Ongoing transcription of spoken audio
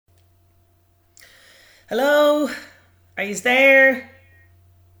Hello? Are you there?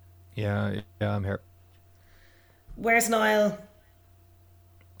 Yeah, I'm here. Where's Niall?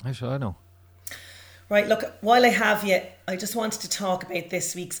 Actually, I know. Right, look, while I have you, I just wanted to talk about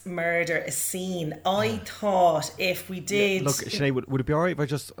this week's murder scene. I thought if we did... Yeah, look, Sinead, would it be alright if I'm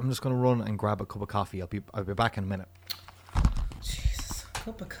just going to run and grab a cup of coffee? I'll be back in a minute. Jesus, a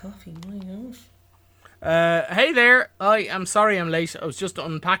cup of coffee, my God. Hey there, I am sorry I'm late. I was just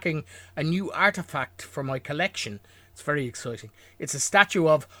unpacking a new artifact for my collection. It's very exciting. It's a statue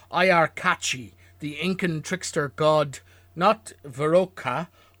of Ayarkachi, the Incan trickster god, not Varoka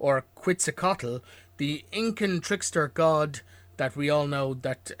or Quetzalcoatl, the Incan trickster god that we all know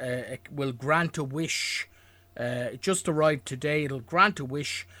that will grant a wish. It just arrived today. It'll grant a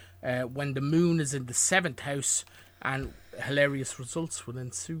wish when the moon is in the 7th house, and hilarious results will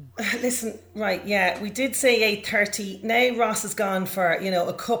ensue. Listen, right, yeah, we did say 8:30. Now Ross has gone for,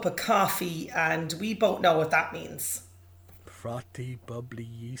 a cup of coffee, and we both know what that means. Frothy, bubbly,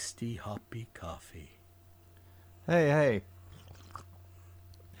 yeasty, hoppy coffee. Hey.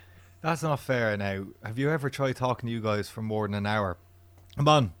 That's not fair now. Have you ever tried talking to you guys for more than an hour? Come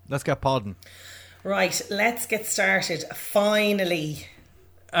on, let's get podding. Right, let's get started. Finally.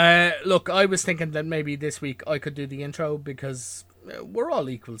 Look, I was thinking that maybe this week I could do the intro because we're all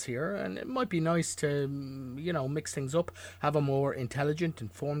equals here, and it might be nice to, mix things up, have a more intelligent,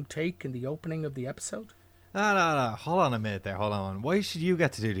 informed take in the opening of the episode. No. Hold on a minute there. Hold on. Why should you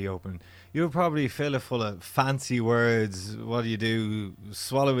get to do the opening? You'll probably fill it full of fancy words. What do?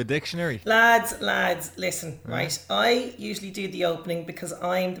 Swallow a dictionary? Lads, listen, right? I usually do the opening because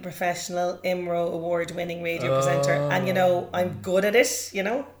I'm the professional IMRO award-winning radio presenter, and, I'm good at it,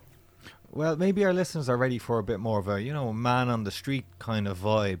 Well, maybe our listeners are ready for a bit more of a, man on the street kind of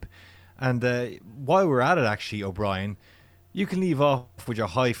vibe. And while we're at it, actually, O'Brien, you can leave off with your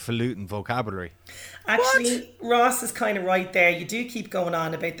highfalutin vocabulary. Actually, what? Ross is kind of right there. You do keep going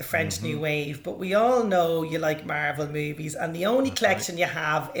on about the French New Wave, but we all know you like Marvel movies, and the only collection you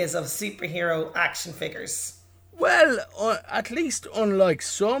have is of superhero action figures. Well, at least unlike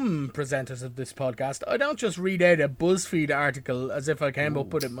some presenters of this podcast, I don't just read out a BuzzFeed article as if I came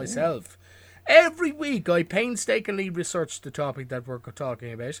up with it myself. Every week I painstakingly research the topic that we're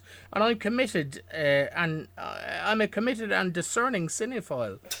talking about, and I'm committed, I'm a committed and discerning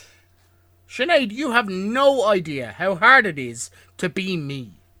cinephile. Sinead, you have no idea how hard it is to be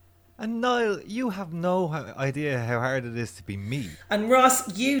me. And Niall, you have no idea how hard it is to be me. And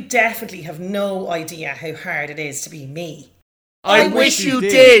Ross, you definitely have no idea how hard it is to be me. I wish you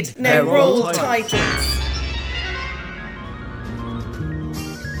did. Now roll titles.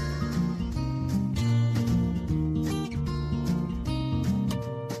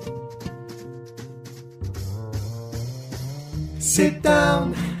 Sit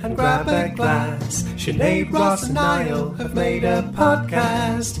down and grab a glass. Sinead, Ross and Niall have made a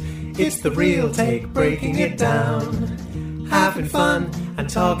podcast. It's the real take, breaking it down, having fun and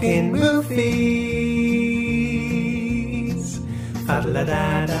talking movies.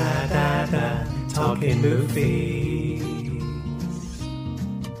 Fa-da-da-da-da-da, talking movies.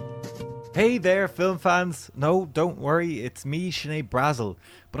 Hey there, film fans. No, don't worry, it's me, Sinead Brazel.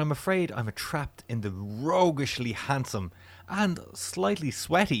 But I'm afraid I'm trapped in the roguishly handsome and slightly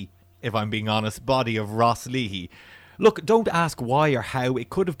sweaty, if I'm being honest, body of Ross Leahy. Look, don't ask why or how. It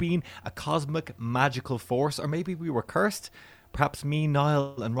could have been a cosmic magical force, or maybe we were cursed. Perhaps me,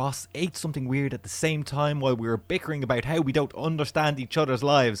 Niall and Ross ate something weird at the same time while we were bickering about how we don't understand each other's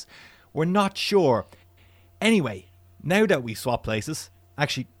lives. We're not sure. Anyway, now that we swap places,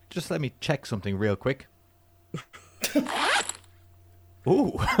 actually, just let me check something real quick.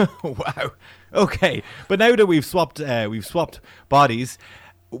 Ooh, wow. Okay, but now that we've swapped bodies,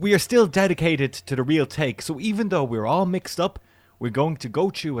 we are still dedicated to the real take. So even though we're all mixed up, we're going to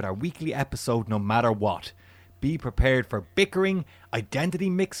go through with our weekly episode no matter what. Be prepared for bickering, identity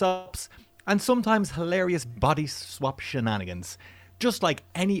mix-ups, and sometimes hilarious body swap shenanigans. Just like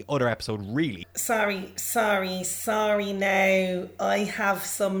any other episode, really. Sorry now. I have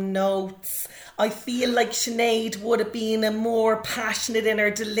some notes. I feel like Sinead would have been a more passionate in her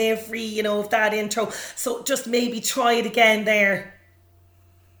delivery, of that intro. So just maybe try it again there.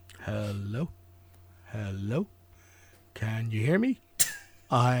 Hello? Can you hear me?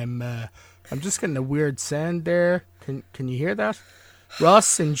 I'm just getting a weird sound there. Can you hear that?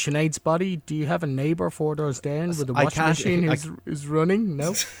 Ross, in Sinead's body, do you have a neighbour 4 doors down with a washing machine who's running?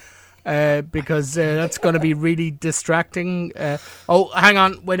 No? Because that's going to be really distracting. Oh, hang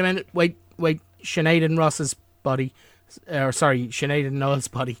on. Wait a minute. Wait. Sinead and Ross's body. or sorry, Sinead and Noel's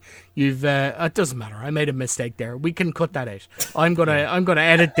body. You've it doesn't matter. I made a mistake there. We can cut that out. I'm gonna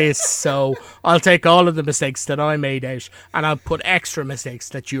edit this, so I'll take all of the mistakes that I made out, and I'll put extra mistakes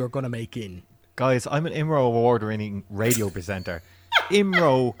that you are gonna make in. Guys, I'm an IMRO award-winning radio presenter.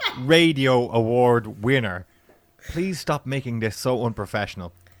 IMRO Radio Award winner. Please stop making this so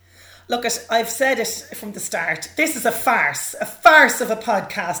unprofessional. Look, I've said it from the start. This is a farce of a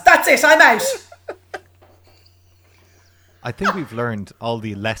podcast. That's it. I'm out. I think we've learned all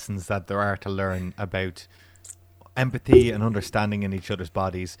the lessons that there are to learn about empathy and understanding in each other's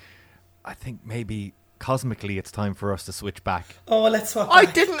bodies. I think maybe cosmically it's time for us to switch back. Oh, let's swap I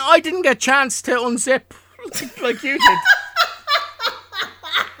back. didn't get a chance to unzip like you did.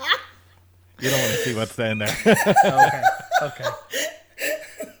 You don't want to see what's down there. Okay.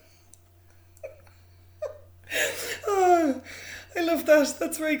 Oh, I love that.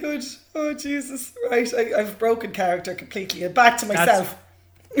 That's very good. Oh, Jesus. Right, I've broken character completely. And back to myself.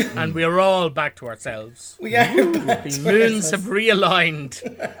 And we're all back to ourselves. We are back The to moons ourselves. have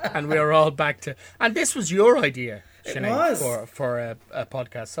realigned, and we're all back to. And this was your idea, Sinead, was. for a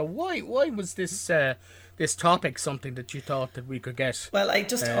podcast. So why was this topic something that you thought that we could get? Well, I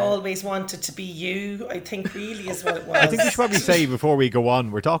just always wanted to be you, I think, really is what it was. I think we should probably say before we go on,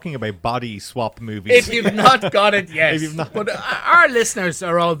 we're talking about body swap movies. If you've not got it, yes. If you've not- But our listeners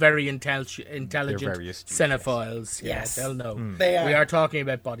are all very intelligent very astute, cinephiles. Yeah, Yes. they'll know. They are. We are talking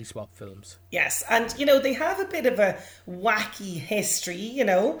about body swap films. Yes, and they have a bit of a wacky history,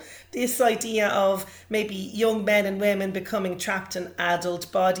 this idea of maybe young men and women becoming trapped in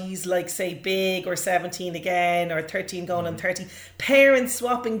adult bodies, like say Big or 17 Again or 13 Going on 30, parents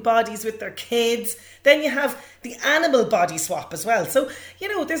swapping bodies with their kids. Then you have the animal body swap as well. So,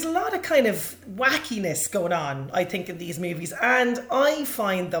 there's a lot of kind of wackiness going on, I think, in these movies, and I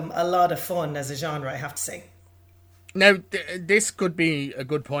find them a lot of fun as a genre, I have to say. Now, this could be a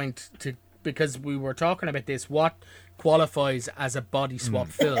good point because we were talking about this. What qualifies as a body swap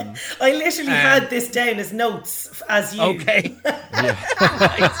film? I literally had this down as notes as you. Okay.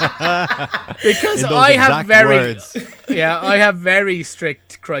 Because In those I have exact very words. I have very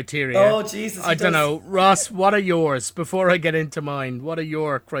strict criteria. Oh, Jesus. I don't know, Ross. What are yours? Before I get into mine, what are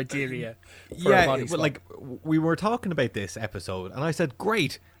your criteria for a body swap? like we were talking about this episode, and I said,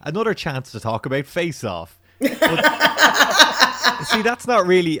 "Great, another chance to talk about Face Off." But, see, that's not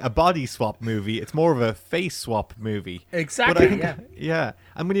really a body swap movie; it's more of a face swap movie. Exactly. But I think, yeah.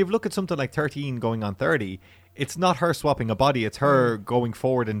 And when you look at something like 13 Going on 30, it's not her swapping a body; it's her going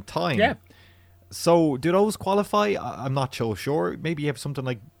forward in time. Yeah. So, do those qualify? I'm not so sure. Maybe you have something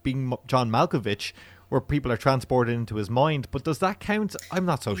like Being John Malkovich, where people are transported into his mind. But does that count? I'm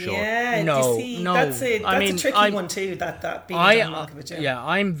not so sure. Yeah, No, you see, no. that's a I mean, tricky one too. That being John Malkovich. Yeah,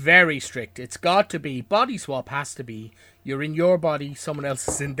 I'm very strict. It's got to be body swap. Has to be you're in your body, someone else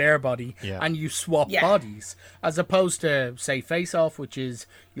is in their body, and you swap bodies, as opposed to say Face Off, which is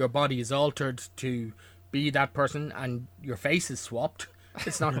your body is altered to be that person and your face is swapped.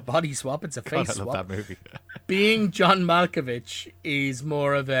 It's not a body swap; it's a face God, I swap. love that movie. Being John Malkovich is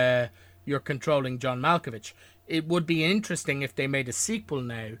more of a you're controlling John Malkovich. It would be interesting if they made a sequel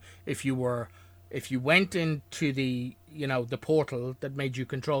now. If you went into the the portal that made you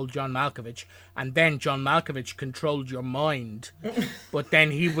control John Malkovich, and then John Malkovich controlled your mind, but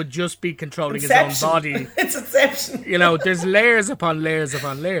then he would just be controlling his own body. It's Inception. There's layers upon layers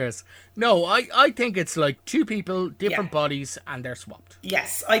upon layers. No, I think it's like two people, different bodies, and they're swapped.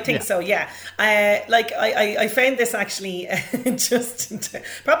 Yes, I think so, yeah. I found this actually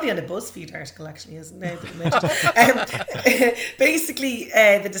probably on a BuzzFeed article, actually, isn't it? Basically,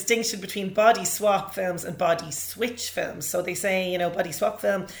 the distinction between body swap films and body switch films. So they say, body swap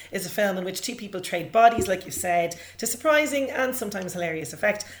film is a film in which two people trade bodies, like you said, to surprising and sometimes hilarious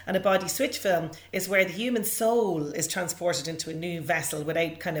effect. And a body switch film is where the human soul is transported into a new vessel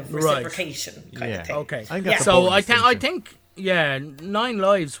without kind of reciprocation kind of thing. Okay. I think that's So a I distinction. think 9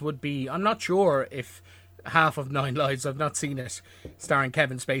 Lives would be. I'm not sure if half of 9 Lives. I've not seen it, starring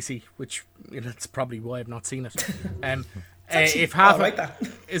Kevin Spacey, which that's probably why I've not seen it. If half like that.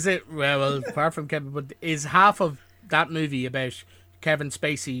 Is it well apart from Kevin, but is half of that movie about Kevin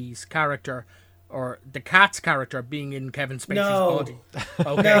Spacey's character or the cat's character being in Kevin Spacey's body?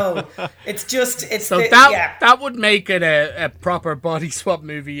 Okay. No, it's So that would make it a proper body swap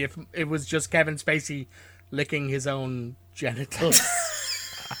movie if it was just Kevin Spacey licking his own genitals.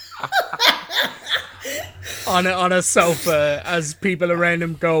 on a sofa as people around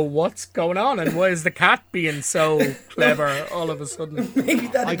him go, "What's going on? And why is the cat being so clever all of a sudden?" Maybe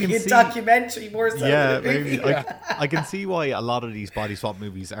that'd be a documentary more so. Yeah, maybe. I can see why a lot of these body swap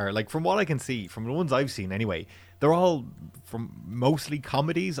movies are, like, from what I can see, from the ones I've seen anyway, they're all from mostly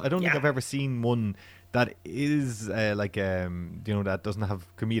comedies. I don't think I've ever seen one that is that doesn't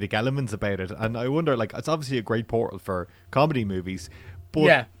have comedic elements about it. And I wonder, like, it's obviously a great portal for comedy movies.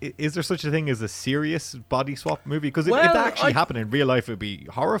 But is there such a thing as a serious body swap movie? Because if that actually happened in real life, it would be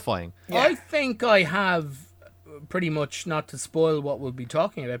horrifying. I think I have pretty much, not to spoil what we'll be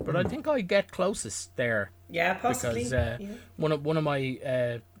talking about, but I think I get closest there. Yeah, possibly. Because one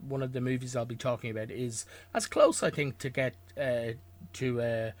of the movies I'll be talking about is as close, I think, to get to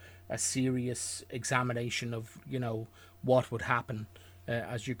a serious examination of, what would happen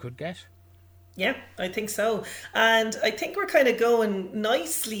as you could get. Yeah, I think so. And I think we're kind of going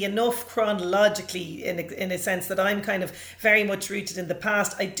nicely enough chronologically in a sense that I'm kind of very much rooted in the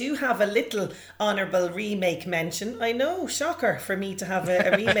past. I do have a little honourable remake mention. I know, shocker for me to have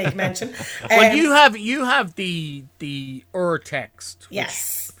a remake mention. Well, you have the text.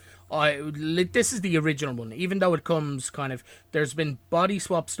 Yes. This is the original one, even though it comes kind of, there's been body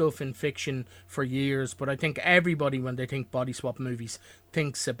swap stuff in fiction for years, but I think everybody, when they think body swap movies,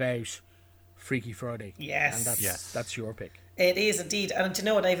 thinks about Freaky Friday. Yes. And that's your pick. It is indeed. And do you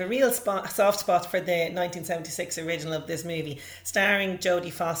know what? I have a real soft spot for the 1976 original of this movie, starring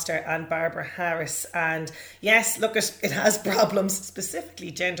Jodie Foster and Barbara Harris. And yes, look, it has problems,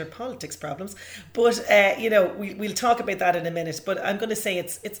 specifically gender politics problems. But, we'll talk about that in a minute. But I'm going to say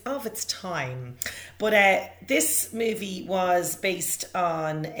it's of its time. But this movie was based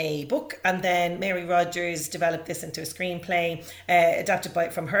on a book, and then Mary Rodgers developed this into a screenplay, adapted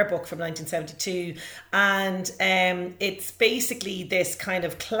from her book from 1972. And it's basically this kind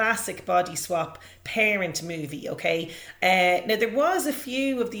of classic body swap parent movie, okay? Now, there was a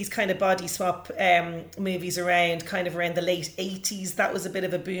few of these kind of body swap movies around, kind of around the late 80s. That was a bit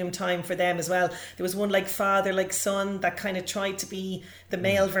of a boom time for them as well. There was one like Father Like Son that kind of tried to be the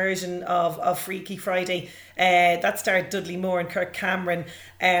male version of Freaky Friday. That starred Dudley Moore and Kirk Cameron.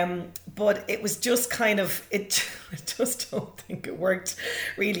 But it was just kind of, I just don't think it worked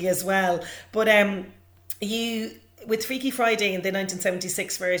really as well. But with Freaky Friday in the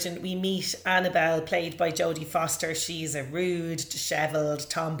 1976 version, we meet Annabelle, played by Jodie Foster. She's a rude, dishevelled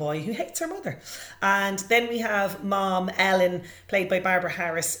tomboy who hates her mother. And then we have Mom Ellen, played by Barbara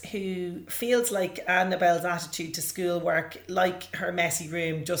Harris, who feels like Annabelle's attitude to schoolwork, like her messy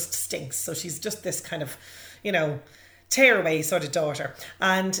room, just stinks. So she's just this kind of, tearaway sort of daughter.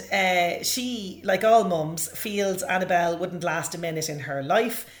 And she, like all mums, feels Annabelle wouldn't last a minute in her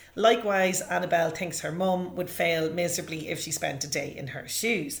life. Likewise, Annabelle thinks her mum would fail miserably if she spent a day in her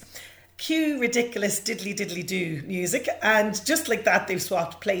shoes. Cue ridiculous diddly diddly do music, and just like that, they've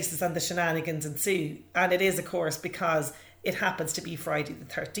swapped places and the shenanigans ensue. And it is, of course, because it happens to be Friday the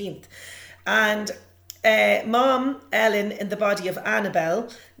 13th. And Mom Ellen, in the body of Annabelle,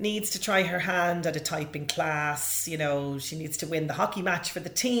 needs to try her hand at a typing class. She needs to win the hockey match for the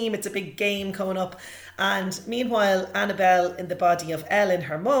team. It's a big game coming up. And meanwhile, Annabelle, in the body of Ellen,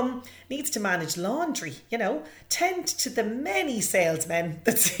 her mum, needs to manage laundry, tend to the many salesmen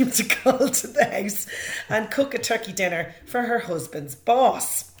that seem to call to the house, and cook a turkey dinner for her husband's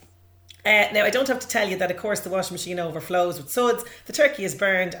boss. Now, I don't have to tell you that, of course, the washing machine overflows with suds, the turkey is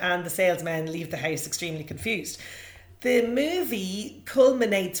burned, and the salesmen leave the house extremely confused. The movie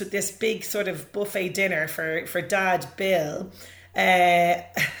culminates with this big sort of buffet dinner for Dad Bill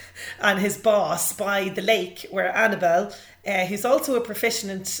and his boss by the lake, where Annabelle, who's also a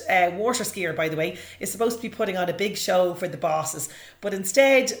proficient water skier, by the way, is supposed to be putting on a big show for the bosses. But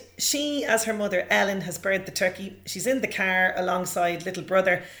instead, she, as her mother Ellen, has burned the turkey. She's in the car alongside little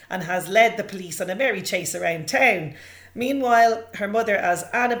brother and has led the police on a merry chase around town. Meanwhile, her mother, as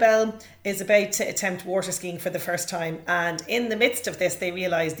Annabelle, is about to attempt water skiing for the first time, and in the midst of this, they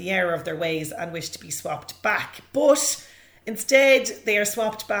realise the error of their ways and wish to be swapped back. But instead, they are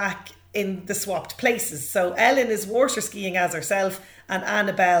swapped back in the swapped places. So Ellen is water skiing as herself, and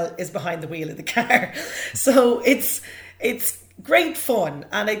Annabelle is behind the wheel of the car. So it's great fun,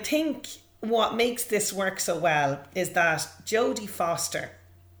 and I think what makes this work so well is that Jodie Foster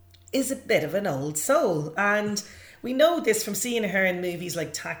is a bit of an old soul, and we know this from seeing her in movies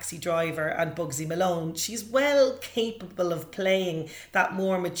like Taxi Driver and Bugsy Malone. She's well capable of playing that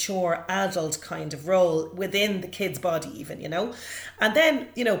more mature adult kind of role within the kid's body even, And then,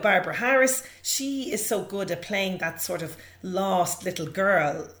 Barbara Harris, she is so good at playing that sort of lost little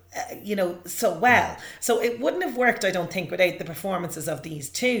girl, so well. So it wouldn't have worked, I don't think, without the performances of these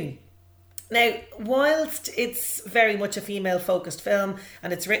two. Now, whilst it's very much a female-focused film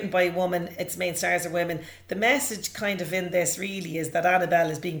and it's written by a woman, its main stars are women, the message kind of in this really is that Annabelle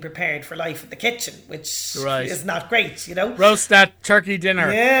is being prepared for life in the kitchen, which is not great, you know. Roast that turkey dinner.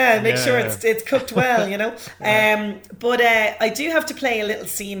 Yeah, make sure it's cooked well, you know. But I do have to play a little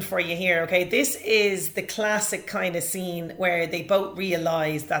scene for you here, okay? This is the classic kind of scene where they both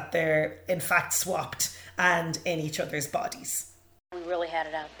realise that they're in fact swapped and in each other's bodies. We really had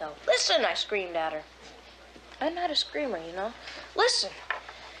it out, though. Listen, I screamed at her. I'm not a screamer, you know. Listen,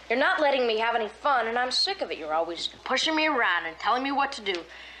 you're not letting me have any fun, and I'm sick of it. You're always pushing me around and telling me what to do.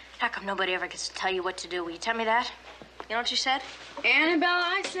 How come nobody ever gets to tell you what to do? Will you tell me that? You know what you said? Annabelle,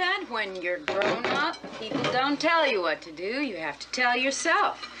 I said, when you're grown up, people don't tell you what to do. You have to tell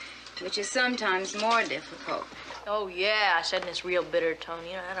yourself, which is sometimes more difficult. Oh, yeah, I said in this real bitter tone.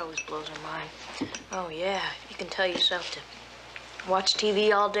 You know, that always blows her mind. Oh, yeah, you can tell yourself to watch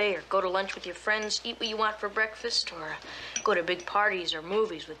TV all day, or go to lunch with your friends, eat what you want for breakfast, or go to big parties or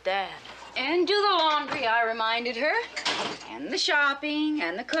movies with Dad. And do the laundry, I reminded her. And the shopping,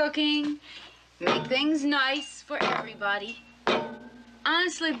 and the cooking. Make things nice for everybody.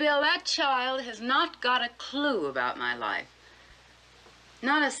 Honestly, Bill, that child has not got a clue about my life.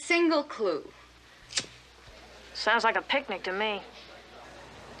 Not a single clue. Sounds like a picnic to me.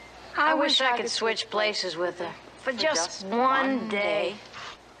 I wish I could switch places with her. For just one day.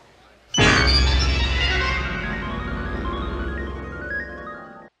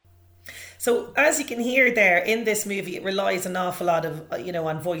 So as you can hear there in this movie, it relies an awful lot of,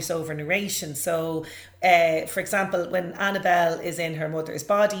 on voiceover narration. So, for example, when Annabelle is in her mother's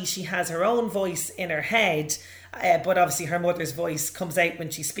body, she has her own voice in her head, but obviously her mother's voice comes out when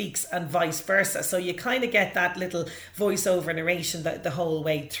she speaks and vice versa. So you kind of get that little voiceover narration the whole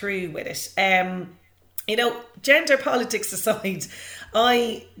way through with it. Gender politics aside,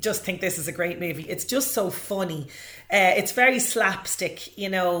 I just think this is a great movie. It's just so funny. It's very slapstick,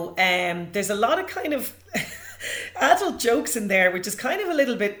 there's a lot of kind of adult jokes in there, which is kind of a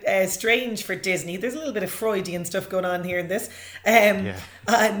little bit strange for Disney. There's a little bit of Freudian stuff going on here in this. And,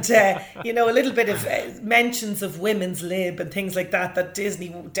 a little bit of mentions of women's lib and things like that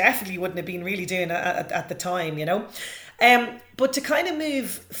Disney definitely wouldn't have been really doing at the time, But to kind of move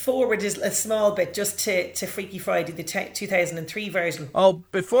forward is a small bit just to Freaky Friday, the 2003 version. Oh,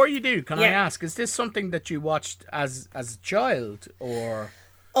 before you do, can I ask, is this something that you watched as a child, or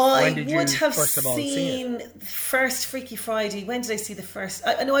when did you first of all see it? First Freaky Friday. When did I see the first?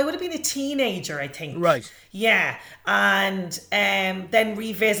 I would have been a teenager, I think. Right. Yeah, and then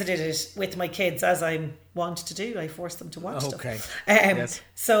revisited it with my kids, as I'm wont to do. I forced them to watch stuff. Okay. Yes.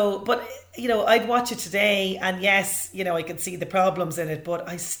 So, but I'd watch it today, and yes, I could see the problems in it, but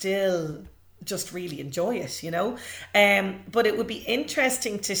I still just really enjoy it, but it would be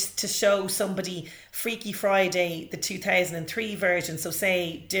interesting to show somebody Freaky Friday, the 2003 version, so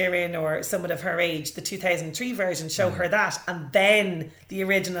say Darren or someone of her age, the 2003 version, show her that, and then the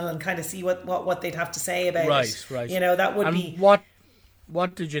original, and kind of see what they'd have to say about it. Right. That would be...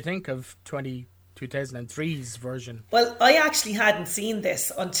 What did you think of 2003's version? Well, I actually hadn't seen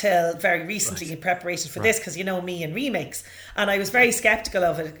this until very recently in preparation for this, because me and remakes, and I was very skeptical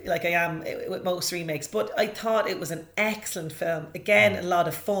of it, like I am with most remakes, but I thought it was an excellent film. Again, a lot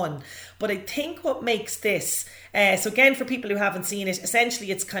of fun. But I think what makes this, so again, for people who haven't seen it, essentially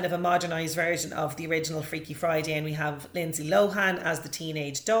it's kind of a modernised version of the original Freaky Friday, and we have Lindsay Lohan as the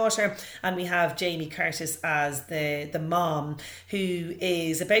teenage daughter, and we have Jamie Curtis as the mom, who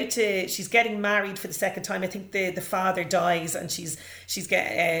is she's getting married for the second time. I think the father dies, and she's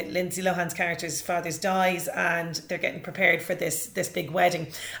getting Lindsay Lohan's character's father dies, and they're getting prepared for this big wedding.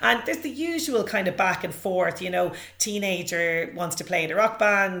 And there's the usual kind of back and forth, teenager wants to play in a rock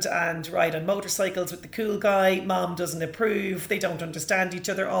band and ride on motorcycles with the cool guy, mom doesn't approve, they don't understand each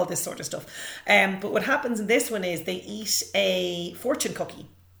other, all this sort of stuff. But what happens in this one is they eat a fortune cookie,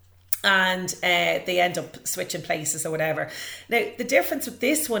 and they end up switching places or whatever. Now, the difference with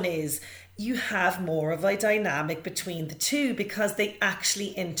this one is you have more of a dynamic between the two, because they actually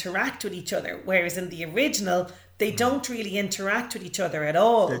interact with each other, whereas in the original they don't really interact with each other at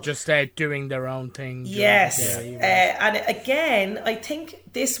all. They're just out doing their own thing. Yes. And again, I think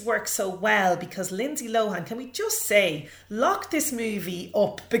this works so well because Lindsay Lohan, can we just say, lock this movie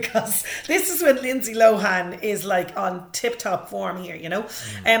up, because this is when Lindsay Lohan is like on tip-top form here,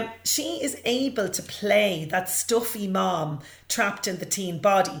 she is able to play that stuffy mom trapped in the teen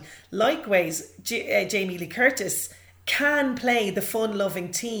body. Likewise, Jamie Lee Curtis can play the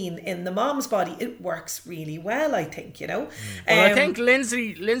fun-loving teen in the mom's body. It works really well, I think, Well, I think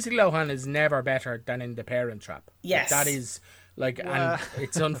Lindsay Lohan is never better than in The Parent Trap. Yes. That is, and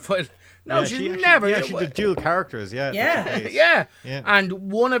it's No, Yeah, she's she actually, never. Yeah, she did dual characters. Yeah. Yeah. that's the case. Yeah. Yeah.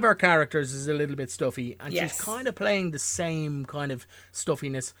 And one of her characters is a little bit stuffy, and Yes. she's kind of playing the same kind of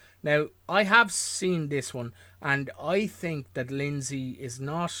stuffiness. Now, I have seen this one, and I think that Lindsay is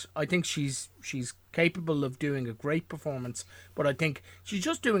not. I think she's capable of doing a great performance, but I think she's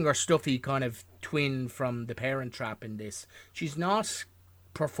just doing her stuffy kind of twin from The Parent Trap in this. She's not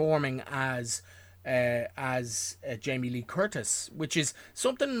performing as Jamie Lee Curtis, which is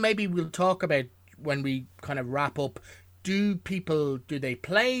something maybe we'll talk about when we kind of wrap up. Do they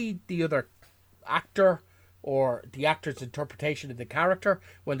play the other actor or the actor's interpretation of the character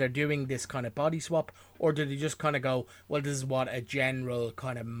when they're doing this kind of body swap, or do they just kind of go, well, this is what a general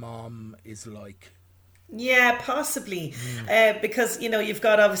kind of mom is like? Yeah, possibly. Because, you've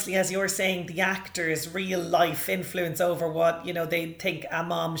got, obviously, as you're saying, the actor's real life influence over what, they think a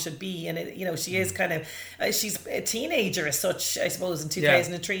mom should be. And, she is kind of, she's a teenager as such, I suppose, in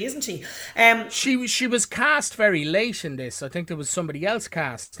 2003, isn't she? She was cast very late in this. I think there was somebody else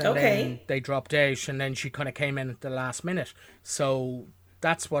cast. And then they dropped out, and then she kind of came in at the last minute. So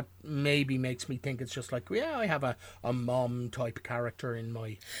that's what maybe makes me think it's just like, yeah, I have a mom type character in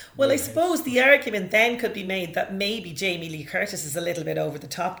my... Well, I suppose the argument then could be made that maybe Jamie Lee Curtis is a little bit over the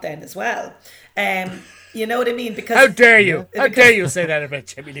top then as well. You know what I mean? Because how dare you? How dare you say that about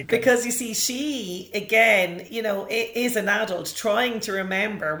Jamie Lee Curtis? Because you see, she, again, is an adult trying to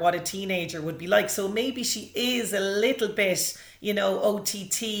remember what a teenager would be like. So maybe she is a little bit...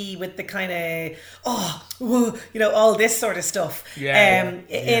 OTT with the kind of, all this sort of stuff in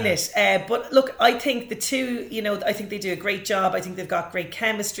it. But look, I think the two, I think they do a great job. I think they've got great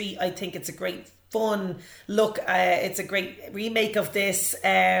chemistry. I think it's a great fun look. It's a great remake of this.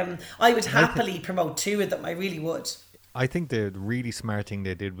 I would happily promote two of them. I really would. I think the really smart thing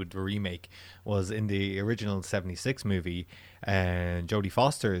they did with the remake was in the original 76 movie, Jodie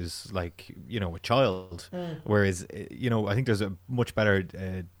Foster is like, a child. Whereas, I think there's a much better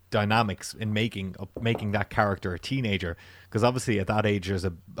dynamics in making that character a teenager, because obviously at that age there's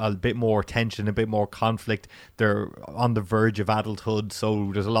a bit more tension, a bit more conflict. They're on the verge of adulthood,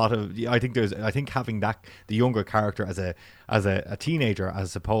 so there's a lot of I think having the younger character as a teenager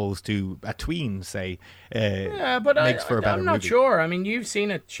as opposed to a tween, say, makes for a better I'm not movie. sure. I mean, you've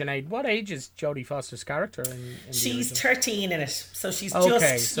seen it, Sinead. What age is Jodie Foster's character in she's 13 in it, so she's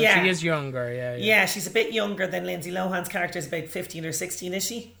okay, just so she is younger. Yeah, she's a bit younger than Lindsay Lohan's character. Is about 15 or 16, is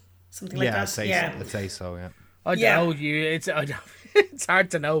she? Something like that. I'd say so. Yeah. I don't know. It's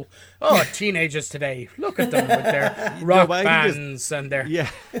hard to know. Oh, teenagers today! Look at them with their rock bands and their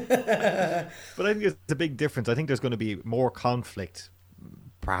But I think it's a big difference. I think there's going to be more conflict,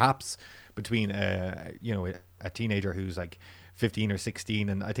 perhaps, between a teenager who's like 15 or 16,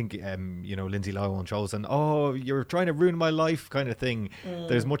 and I think Lindsay Lohan shows and you're trying to ruin my life kind of thing.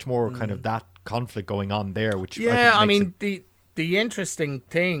 There's much more kind of that conflict going on there, which I mean the interesting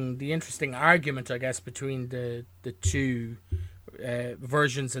argument, I guess, between the two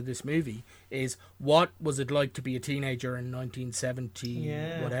versions of this movie is, what was it like to be a teenager in 1970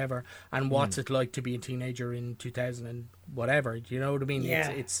 whatever, and what's it like to be a teenager in 2000 and whatever. Do you know what I mean?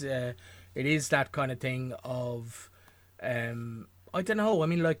 It is that kind of thing of I don't know. I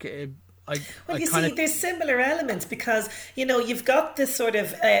mean, like there's similar elements, because you've got this sort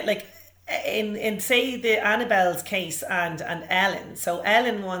of in say the Annabelle's case and Ellen. So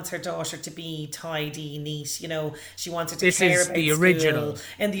Ellen wants her daughter to be tidy, neat. She wants her to care about the school. original.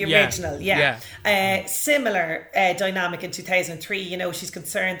 In the original, similar dynamic in 2003. She's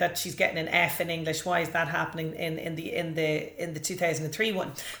concerned that she's getting an F in English. Why is that happening in the 2003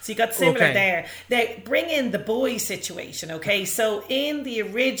 one? So you got similar there. They bring in the boy situation. Okay, so in the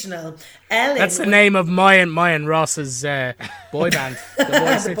original, Ellen. That's the name of my and Ross's boy band. The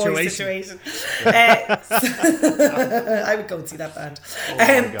boy situation. I would go and see that band.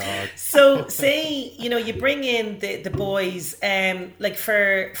 My God. So say you bring in the boys, like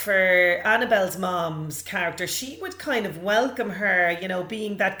for Annabelle's mom's character, she would kind of welcome her,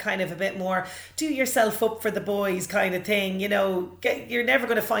 being that kind of a bit more do yourself up for the boys kind of thing. You're never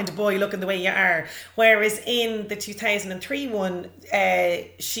going to find a boy looking the way you are. Whereas in the 2003 one,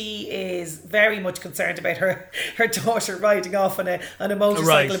 she is very much concerned about her daughter riding off on a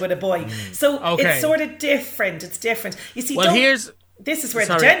motorcycle with a boy. So it's sort of different. It's different. You see, this is where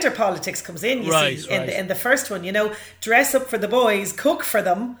the gender politics comes in. You see, in the first one, dress up for the boys, cook for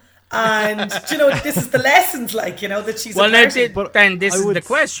them, and this is the lessons, that she's. Well, this is the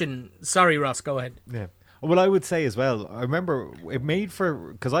question. Sorry, Ross, go ahead. Yeah. Well, I would say as well, I remember it made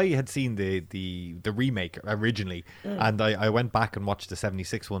for, because I had seen the remake originally, and I went back and watched the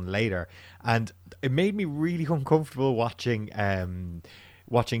 76 one later, and it made me really uncomfortable watching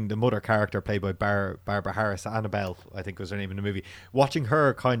watching the mother character played by Barbara Harris, Annabelle, I think was her name in the movie, watching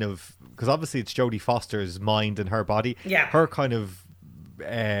her kind of, because obviously it's Jodie Foster's mind and her body, her kind of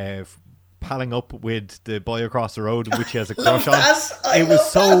palling up with the boy across the road, which she has a crush on.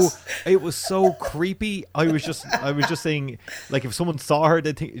 It was so creepy. I was just saying, like, if someone saw her,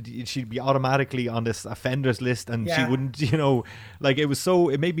 they'd think she'd be automatically on this offenders list, and she wouldn't, like,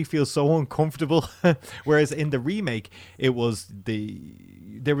 it made me feel so uncomfortable. Whereas in the remake, there was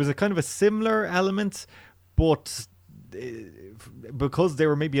a kind of a similar element, but because they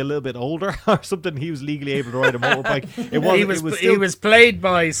were maybe a little bit older or something, he was legally able to ride a motorbike. He was played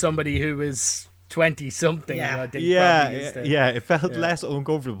by somebody who was 20-something. It felt less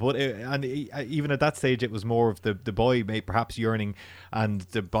uncomfortable, but even at that stage, it was more of the boy perhaps yearning, and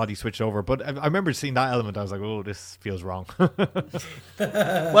the body switched over. But I remember seeing that element. I was like, oh, this feels wrong.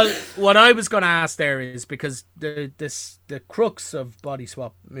 Well, what I was going to ask there is, because the crux of body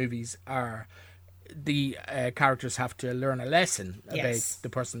swap movies are the characters have to learn a lesson about the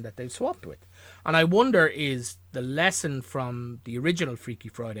person that they've swapped with. And I wonder, is the lesson from the original Freaky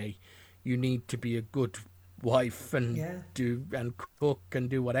Friday, you need to be a good wife and do and cook and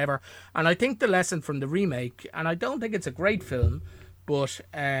do whatever. And I think the lesson from the remake, and I don't think it's a great film, but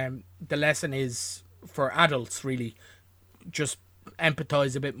the lesson is for adults, really, just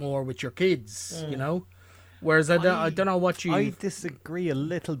empathize a bit more with your kids, Whereas I don't know what you... I disagree a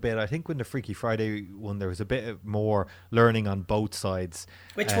little bit. I think when the Freaky Friday one, there was a bit more learning on both sides.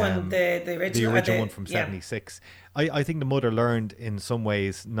 Which one? The original? The original one from 76. I think the mother learned in some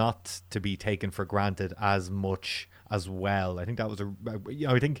ways not to be taken for granted as much as well. I think that was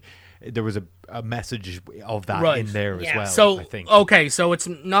I think there was a message of that in there as well. So, I think. Okay, so it's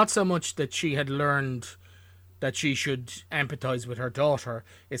not so much that she had learned that she should empathize with her daughter.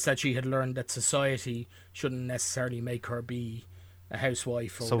 It's that she had learned that society shouldn't necessarily make her be a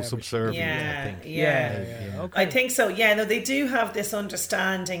housewife or whatever. Subservient, I think. Okay. I think so. Yeah, no, they do have this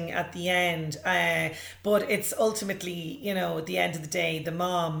understanding at the end, but it's ultimately, at the end of the day, the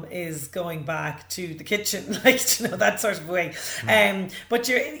mom is going back to the kitchen, that sort of way. But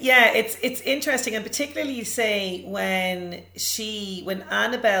it's interesting, and particularly you say when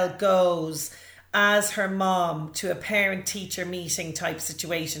Annabelle goes as her mom to a parent-teacher meeting type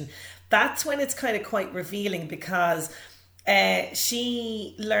situation, that's when it's kind of quite revealing, because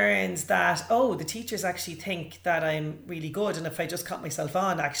she learns that, the teachers actually think that I'm really good, and if I just cut myself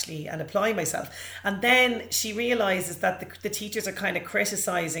on actually and apply myself. And then she realizes that the teachers are kind of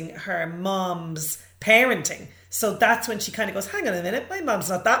criticizing her mom's parenting. So that's when she kind of goes, hang on a minute, my mom's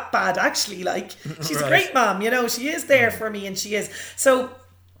not that bad actually, she's a great mom, she is there for me, and she is. So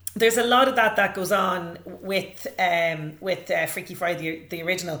there's a lot of that goes on with Freaky Friday, the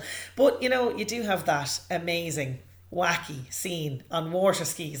original. But, you do have that amazing, wacky scene on water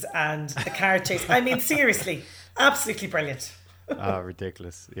skis and the car chase. I mean, seriously, absolutely brilliant.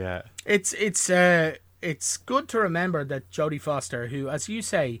 Ridiculous, yeah. It's good to remember that Jodie Foster, who, as you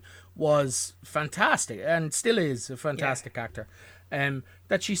say, was fantastic and still is a fantastic actor,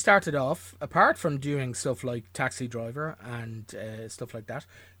 that she started off, apart from doing stuff like Taxi Driver and stuff like that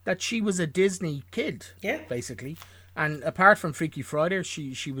she was a Disney kid, basically. And apart from Freaky Friday,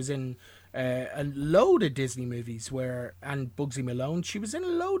 she was in a load of Disney movies and Bugsy Malone, she was in a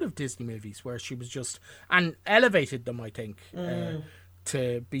load of Disney movies where she was just, and elevated them, I think,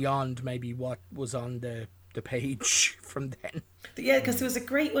 to beyond maybe what was on the page from then. Yeah, because there was a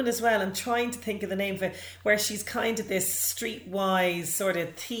great one as well. I'm trying to think of the name of it, where she's kind of this streetwise sort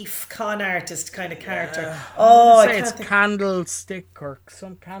of thief, con artist kind of character. It's Candlestick or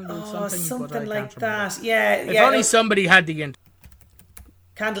some something like that. Yeah, if only somebody had the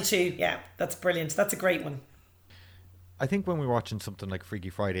Candle Chew. Yeah, that's brilliant. That's a great one. I think when we're watching something like Freaky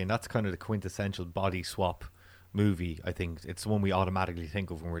Friday, and that's kind of the quintessential body swap movie, I think it's the one we automatically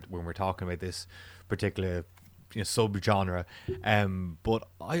think of when we're talking about this particular subgenre. But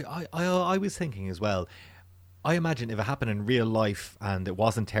I was thinking as well, I imagine if it happened in real life and it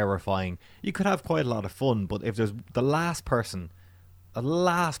wasn't terrifying, you could have quite a lot of fun. But if there's the last person I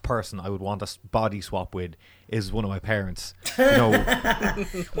would want a body swap with is one of my parents.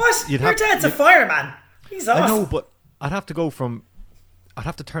 What? Your dad's a fireman. He's awesome. I know, but I'd have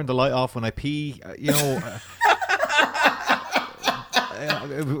to turn the light off when I pee. But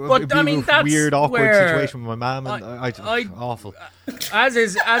I mean, that's weird, awkward situation with my mum, and I awful. As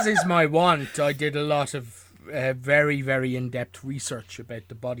is my want, I did a lot of very, very in-depth research about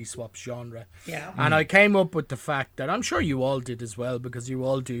the body swap genre. Yeah. And I came up with the fact that I'm sure you all did as well, because you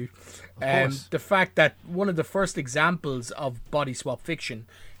all do. The fact that one of the first examples of body swap fiction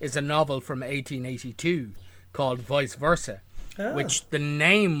is a novel from 1882 called Vice Versa. which the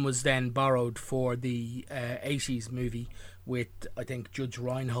name was then borrowed for the 80s movie with, I think, Judge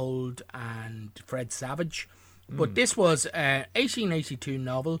Reinhold and Fred Savage. But this was a 1882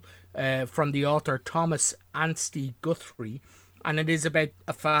 novel from the author Thomas Anstey Guthrie, and it is about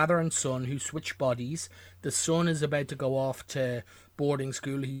a father and son who switch bodies. The son is about to go off to boarding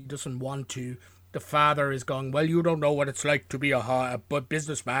school. He doesn't want to. The father is going, well, you don't know what it's like to be a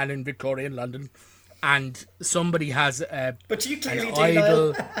businessman in Victorian London. And somebody has but you clearly an do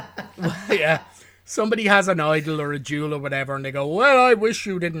idol. know. Yeah. Somebody has an idol or a jewel or whatever, and they go, well, I wish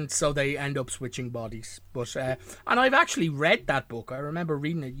you didn't. So they end up switching bodies. But and I've actually read that book. I remember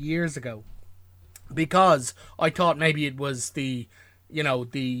reading it years ago, because I thought maybe it was the novel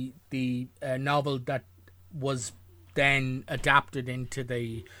that was then adapted into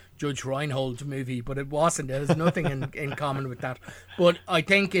the Judge Reinhold movie, but it wasn't. There's nothing in common with that. But I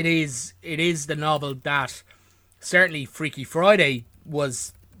think it is the novel that certainly Freaky Friday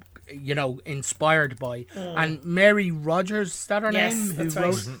was, inspired by. And Mary Rogers, is that her Yes, name? that's Who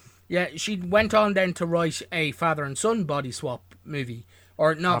right. wrote? Yeah, she went on then to write a father and son body swap movie,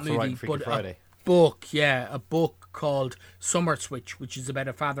 or not After movie, writing Freaky but Friday. a book called Summer Switch, which is about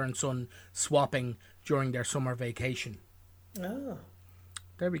a father and son swapping during their summer vacation. Oh,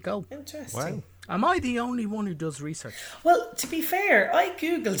 There we go. interesting. Wow. Am I the only one who does research? Well, to be fair, I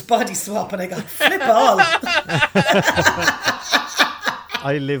googled body swap and I got flip all.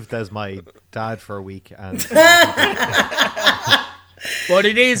 I lived as my dad for a week, and But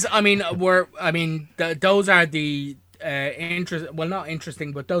it is. I mean, those are the not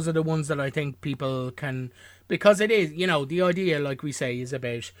interesting, but those are the ones that I think people can, because it is. The idea, like we say, is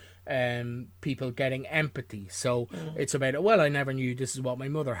about people getting empathy. So it's about, well, I never knew this is what my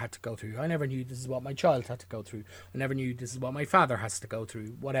mother had to go through. I never knew this is what my child had to go through. I never knew this is what my father has to go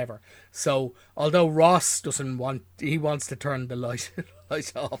through. Whatever. So although Ross doesn't want, he wants to turn the light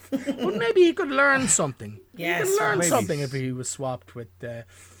off, but maybe he could learn something. Yes, he could learn maybe. something if he was swapped with.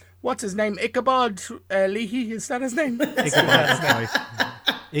 What's his name? Ichabod Leahy? Is that his name? Ichabod.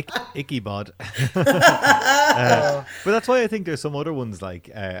 But that's why I think there's some other ones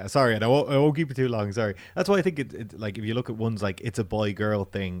like sorry, and I won't keep it too long. Sorry. That's why I think it like, if you look at ones like It's a Boy Girl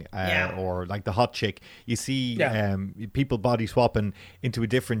thing, or like The Hot Chick, you see people body swapping into a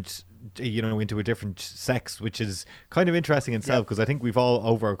different sex, which is kind of interesting in itself, because I think we've all,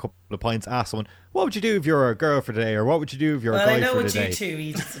 over a couple of pints, asked someone, what would you do if you're a girl for the day, or what would you do if you're a guy I know for the what day? you two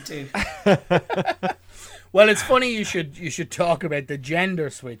used to do. Well, it's funny you should talk about the gender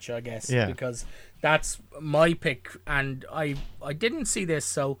switch, I guess, because that's my pick, and I didn't see this,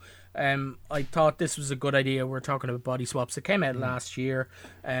 so I thought this was a good idea. We're talking about body swaps. It came out last year.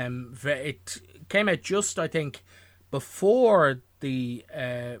 It came out just, I think, before the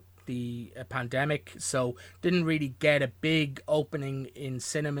pandemic, so didn't really get a big opening in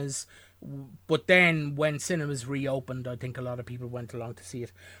cinemas. But then when cinemas reopened, I think a lot of people went along to see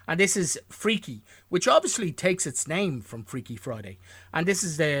it. And this is Freaky, which obviously takes its name from Freaky Friday. And this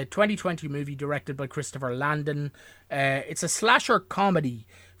is the 2020 movie directed by Christopher Landon. It's a slasher comedy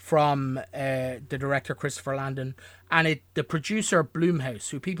from the director Christopher Landon, and the producer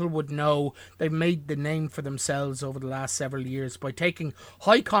Blumhouse, who people would know. They've made the name for themselves over the last several years by taking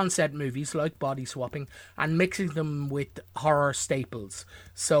high concept movies like body swapping and mixing them with horror staples.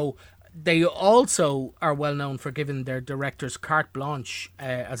 So they also are well known for giving their directors carte blanche.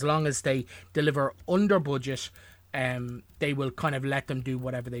 As long as they deliver under budget, they will kind of let them do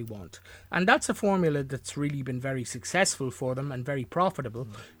whatever they want. And that's a formula that's really been very successful for them and very profitable,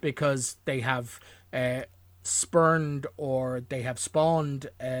 because they have spawned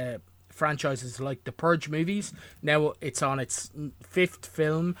franchises like the Purge movies. Now it's on its 5th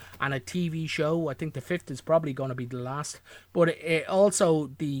film and a TV show. I think the 5th is probably going to be the last. But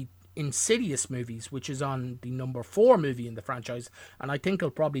also the Insidious movies, which is on the number 4 movie in the franchise, and I think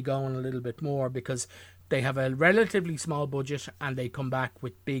it'll probably go on a little bit more, because they have a relatively small budget and they come back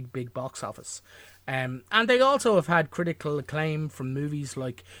with big box office. And they also have had critical acclaim from movies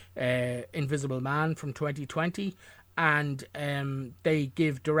like Invisible Man from 2020, and they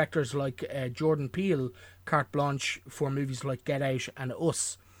give directors like Jordan Peele carte blanche for movies like Get Out and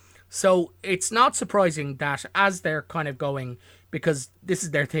Us. So it's not surprising that as they're kind of going, because this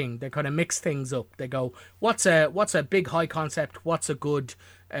is their thing, they kind of mix things up. They go, what's a big high concept? What's a good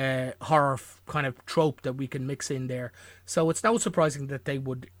horror kind of trope that we can mix in there? So it's no surprising that they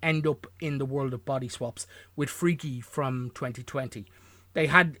would end up in the world of body swaps with Freaky from 2020. They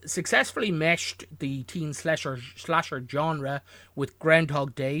had successfully meshed the teen slasher genre with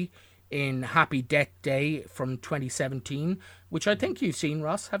Groundhog Day in Happy Death Day from 2017, which I think you've seen,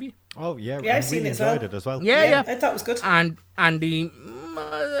 Ross, have you? Oh yeah, Yeah, I I've seen really it as well. enjoyed it as well. Yeah. I thought it was good. And the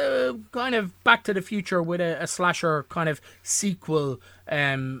kind of Back to the Future with a slasher kind of sequel,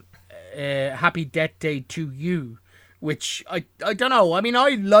 Happy Death Day to You, which I don't know. I mean, I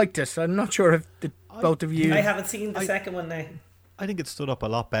liked it. I'm not sure if both of you. I haven't seen the second one now. I think it stood up a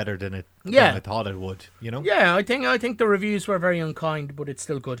lot better than than Yeah. I thought it would. You know. Yeah, I think the reviews were very unkind, but it's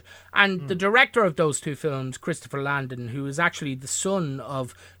still good. And the director of those two films, Christopher Landon, who is actually the son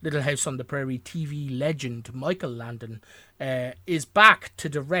of Little House on the Prairie TV legend Michael Landon, is back to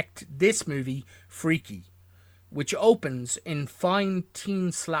direct this movie, Freaky, which opens in fine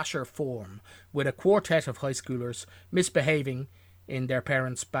teen slasher form with a quartet of high schoolers misbehaving in their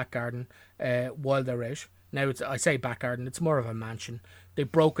parents' back garden while they're out. Now, I say back garden, it's more of a mansion. They've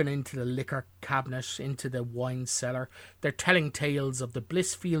broken into the liquor cabinet, into the wine cellar. They're telling tales of the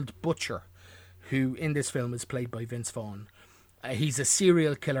Blissfield Butcher, who in this film is played by Vince Vaughn. He's a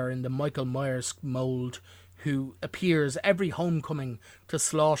serial killer in the Michael Myers mould who appears every homecoming to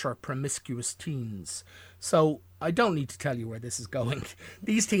slaughter promiscuous teens. So, I don't need to tell you where this is going.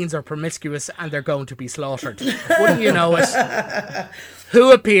 These teens are promiscuous and they're going to be slaughtered. Wouldn't you know it?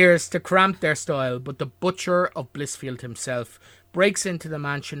 Who appears to cramp their style but the Butcher of Blissfield himself breaks into the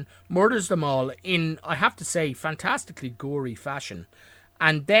mansion, murders them all in, I have to say, fantastically gory fashion.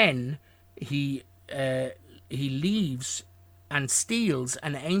 And then he leaves and steals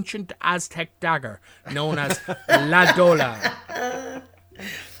an ancient Aztec dagger known as La Dola.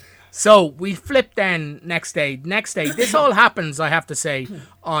 So we flip then next day. This all happens, I have to say,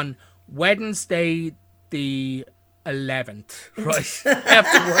 on Wednesday the 11th. Right. I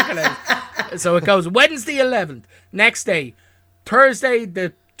have to work it out. So it goes Wednesday 11th. Next day, Thursday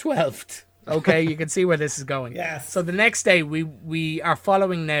the 12th. Okay, you can see where this is going. Yes. So the next day, we are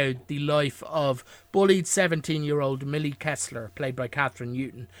following now the life of bullied 17-year-old Millie Kessler, played by Catherine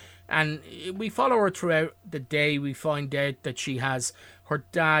Newton. And we follow her throughout the day. We find out that she has her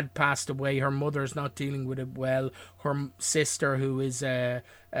dad passed away. Her mother's not dealing with it well. Her sister, who is a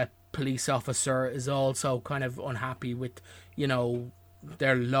police officer, is also kind of unhappy with,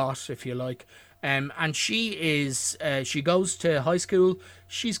 their lot, if you like. And she goes to high school.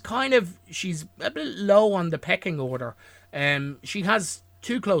 She's a bit low on the pecking order. She has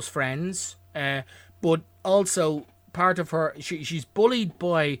two close friends, but also part of her, she's bullied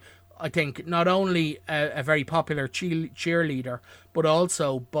by, I think, not only a very popular cheerleader, but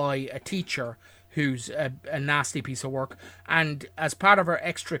also by a teacher who's a nasty piece of work. And as part of her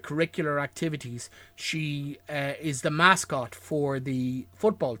extracurricular activities, she is the mascot for the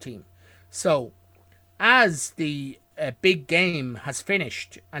football team. So, as the big game has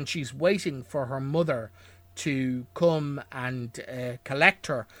finished and she's waiting for her mother to come and collect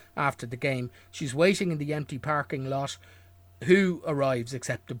her after the game, she's waiting in the empty parking lot. Who arrives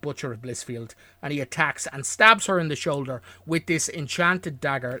except the Butcher of Blissfield, and he attacks and stabs her in the shoulder with this enchanted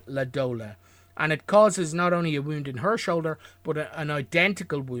dagger, La Dola. And it causes not only a wound in her shoulder, but an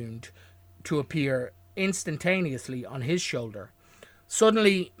identical wound to appear instantaneously on his shoulder.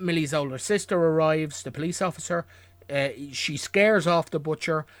 Suddenly, Millie's older sister arrives, the police officer. She scares off the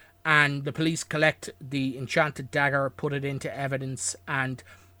Butcher, and the police collect the enchanted dagger, put it into evidence, and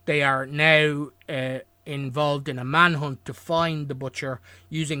they are now involved in a manhunt to find the Butcher,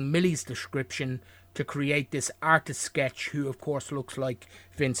 using Millie's description to create this artist sketch, who of course looks like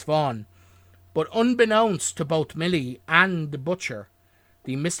Vince Vaughn. But unbeknownst to both Millie and the Butcher,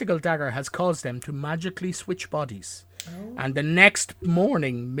 the mystical dagger has caused them to magically switch bodies. Oh. And the next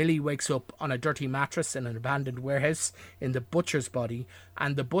morning, Millie wakes up on a dirty mattress in an abandoned warehouse in the Butcher's body,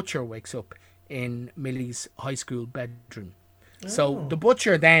 and the Butcher wakes up in Millie's high school bedroom. So the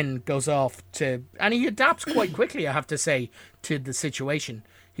Butcher then goes off to, and he adapts quite quickly, I have to say, to the situation.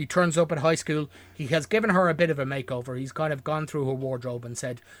 He turns up at high school. He has given her a bit of a makeover. He's kind of gone through her wardrobe and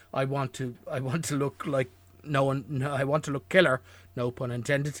said, I want to look like I want to look killer, no pun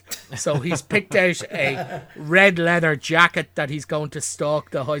intended. So he's picked out a red leather jacket that he's going to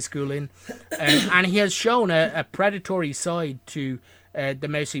stalk the high school in. And he has shown a predatory side to the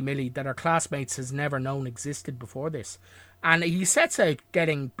mousy Millie that her classmates has never known existed before this. And he sets out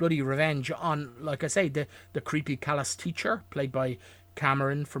getting bloody revenge on, like I say, the creepy callous teacher, played by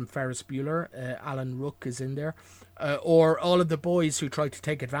Cameron from Ferris Bueller. Alan Rook is in there. Or all of the boys who tried to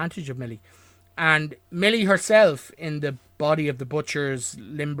take advantage of Millie. And Millie herself, in the body of the Butcher's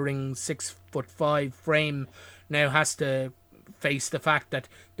limbering 6'5" frame, now has to face the fact that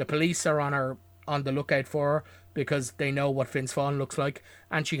the police are on the lookout for her because they know what Vince Vaughn looks like.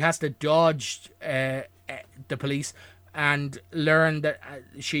 And she has to dodge the police. and learn that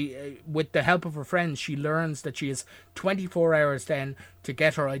with the help of her friends, she learns that she has 24 hours then to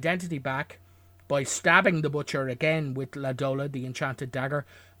get her identity back by stabbing the butcher again with La Dola, the enchanted dagger.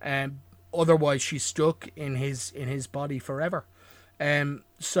 Otherwise, she's stuck in his body forever.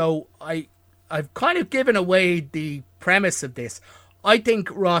 So I've kind of given away the premise of this. I think,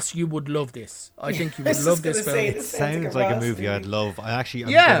 Ross, you would love this. I think you would love this film. It sounds like a movie I'd love. I'm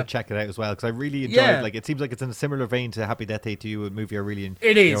going to check it out as well because I really enjoy it. Like, it seems like it's in a similar vein to Happy Death Day to You, a movie I really enjoy.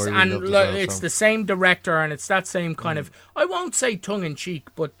 It is, really and it's the same director, and it's that same kind of, I won't say tongue-in-cheek,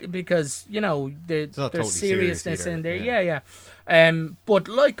 but because, there's totally seriousness in there. Yeah. But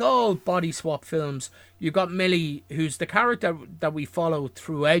like all body swap films, you got Millie, who's the character that we follow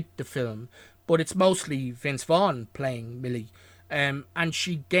throughout the film, but it's mostly Vince Vaughn playing Millie. And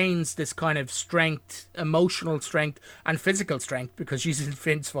she gains this kind of strength, emotional strength and physical strength because she's in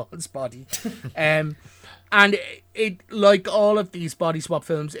Vince Vaughn's body. And it, like all of these body swap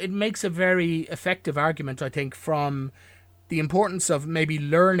films, it makes a very effective argument, I think, from the importance of maybe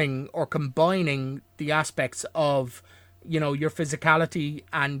learning or combining the aspects of, your physicality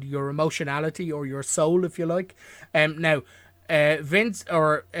and your emotionality, or your soul, if you like. Now, Vince,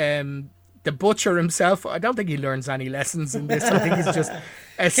 or the butcher himself, I don't think he learns any lessons in this. I think he's just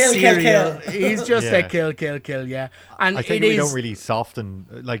a serial. He's just a kill, yeah. And I think we don't really soften,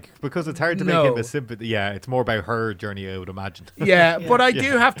 because it's hard to make him a sympathy. Yeah, it's more about her journey, I would imagine. Yeah, but I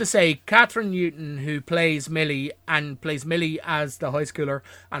do have to say, Catherine Newton, who plays Millie, and plays Millie as the high schooler,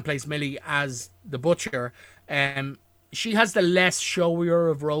 and plays Millie as the butcher, she has the less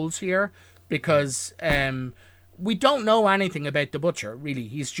showier of roles here, because we don't know anything about the butcher, really.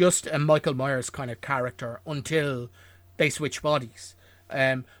 He's just a Michael Myers kind of character until they switch bodies.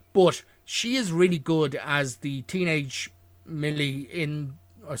 But she is really good as the teenage Millie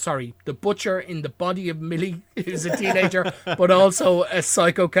the butcher in the body of Millie, who's a teenager, but also a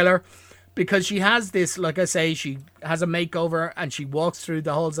psycho killer. Because she has this, like I say, she has a makeover and she walks through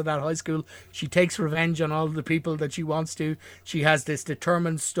the halls of that high school. She takes revenge on all the people that she wants to. She has this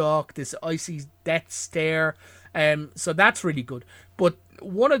determined stalk, this icy death stare. So that's really good. But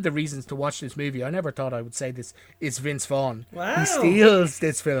one of the reasons to watch this movie, I never thought I would say this, is Vince Vaughn. Wow. He steals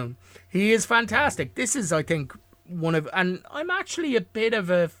this film. He is fantastic. This is, I think, and I'm actually a bit of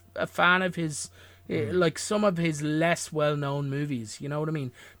a fan of his, like some of his less well-known movies, you know what I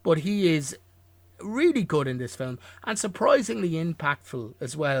mean? But he is really good in this film, and surprisingly impactful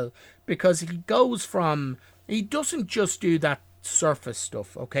as well, because he doesn't just do that surface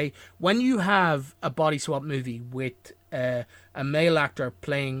stuff, okay? When you have a body swap movie with a male actor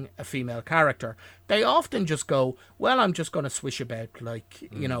playing a female character, they often just go, well, I'm just going to swish about,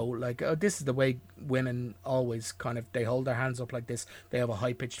 this is the way women always kind of, they hold their hands up like this, they have a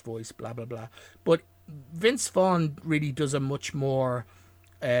high-pitched voice, blah, blah, blah. But Vince Vaughn really does a much more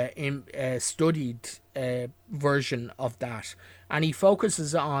studied version of that, and he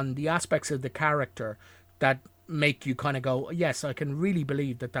focuses on the aspects of the character that make you kind of go, yes, I can really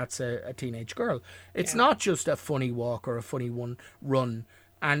believe that that's a teenage girl. It's not just a funny walk or a funny run.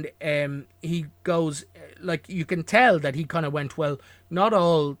 And he goes, you can tell that he kind of went, well, not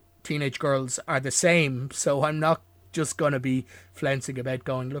all teenage girls are the same, so I'm not just going to be flouncing about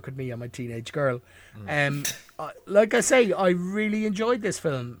going, look at me, I'm a teenage girl. Like I say, I really enjoyed this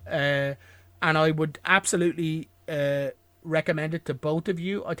film, and I would absolutely recommend it to both of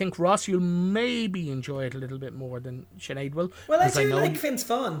you. I think, Ross, you'll maybe enjoy it a little bit more than Sinead will. Well, I do like Vince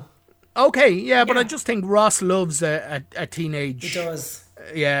Vaughn. Okay, yeah, but I just think Ross loves a teenage... He does.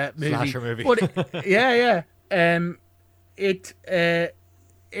 Movie. Slasher movie. But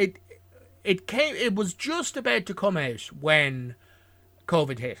it was just about to come out when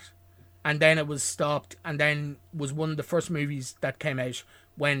COVID hit, and then it was stopped, and then was one of the first movies that came out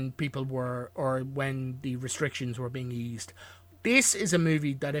when when the restrictions were being eased. This is a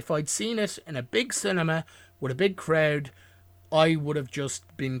movie that if I'd seen it in a big cinema with a big crowd, I would have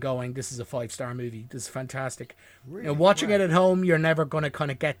just been going, this is a 5-star movie. This is fantastic. Really? Watching it at home, you're never going to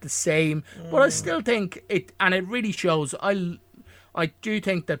kind of get the same. But I still think it, and it really shows. I do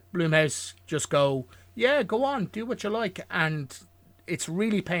think that Blumhouse just go, yeah, go on, do what you like. And it's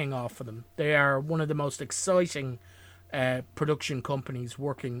really paying off for them. They are one of the most exciting production companies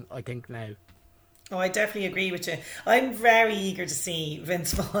working, I think, now. Oh, I definitely agree with you. I'm very eager to see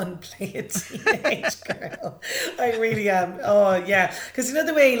Vince Vaughn play a teenage girl. I really am. Oh, yeah. Because you know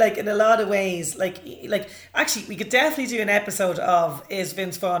the way, like, in a lot of ways, like actually, we could definitely do an episode of is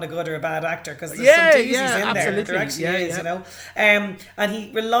Vince Vaughn a good or a bad actor? Because there's some doozies in absolutely. there. There actually is, you know. And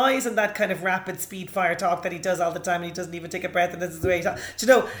he relies on that kind of rapid speed fire talk that he does all the time, and he doesn't even take a breath, and this is the way he talks. Do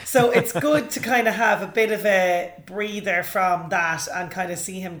you know? So it's good to kind of have a bit of a breather from that and kind of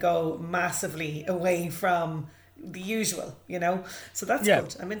see him go massively away from the usual, you know. So that's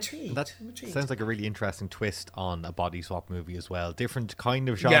good. I'm intrigued. That sounds like a really interesting twist on a body swap movie as well. Different kind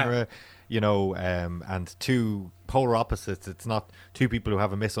of genre, you know, and two polar opposites. It's not two people who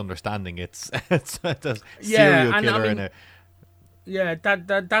have a misunderstanding. It's a serial killer and a... Yeah,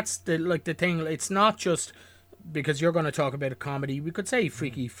 that's the thing. It's not just because you're going to talk about a comedy. We could say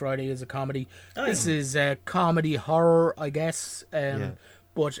Freaky Friday is a comedy. This is a comedy horror, I guess.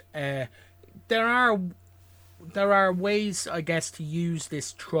 But there are ways, I guess, to use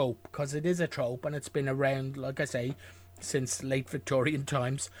this trope, because it is a trope and it's been around, like I say, since late Victorian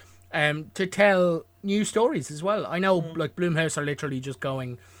times, to tell new stories as well. I know, like, Blumhouse are literally just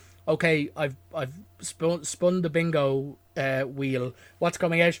going, okay, I've spun the bingo wheel. What's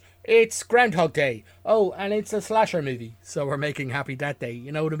coming out? It's Groundhog Day. Oh, and it's a slasher movie, so we're making Happy Death Day.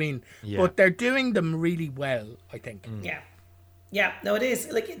 You know what I mean? Yeah. But they're doing them really well, I think. Yeah, no, it is.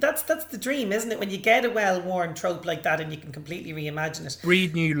 Like, that's the dream, isn't it? When you get a well-worn trope like that and you can completely reimagine it.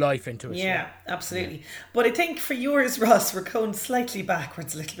 Breathe new life into it. Yeah, absolutely. Yeah. But I think for yours, Ross, we're going slightly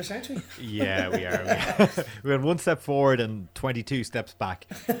backwards a little bit, aren't we? Yeah, we are. We went one step forward and 22 steps back.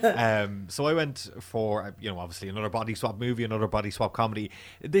 So I went for, you know, obviously another body swap movie, another body swap comedy.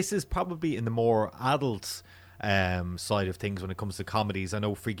 This is probably in the more adult side of things when it comes to comedies. I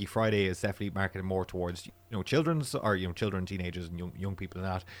know Freaky Friday is definitely marketed more towards, you know, children's, or, you know, children, teenagers and young people and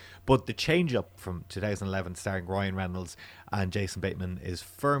that. But the change up from 2011 starring Ryan Reynolds and Jason Bateman is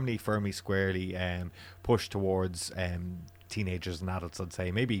firmly squarely pushed towards teenagers and adults, I'd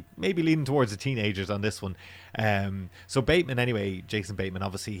say. Maybe leaning towards the teenagers on this one. So Bateman, anyway, Jason Bateman,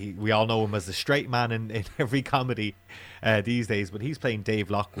 obviously we all know him as the straight man in every comedy these days, but he's playing Dave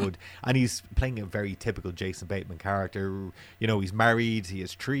Lockwood, and he's playing a very typical Jason Bateman character. You know, he's married, he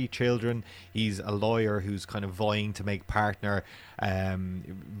has 3 children, he's a lawyer who's kind of vying to make partner.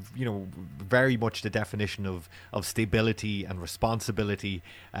 You know, very much the definition of stability and responsibility.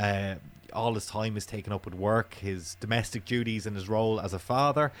 All his time is taken up with work, his domestic duties and his role as a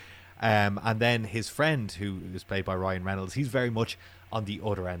father. And then his friend, who is played by Ryan Reynolds, he's very much on the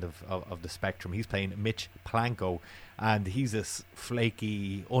other end of the spectrum. He's playing Mitch Planko, and he's this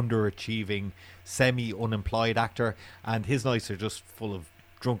flaky, underachieving, semi-unemployed actor, and his nights are just full of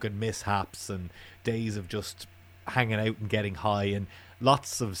drunken mishaps and days of just hanging out and getting high and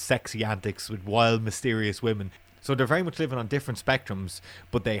lots of sexy antics with wild, mysterious women. So they're very much living on different spectrums,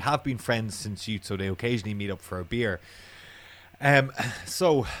 but they have been friends since youth, so they occasionally meet up for a beer.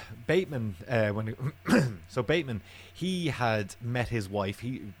 So Bateman, Bateman, he had met his wife,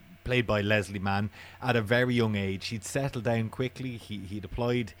 he played by Leslie Mann, at a very young age. He'd settled down quickly. He'd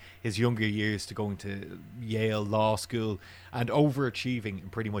applied his younger years to going to Yale Law School and overachieving in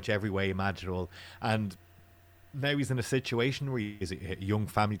pretty much every way imaginable. And now he's in a situation where he has a young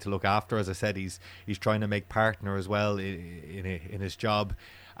family to look after. As I said, he's trying to make partner as well in his job.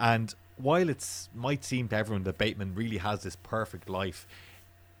 And while it might seem to everyone that Bateman really has this perfect life,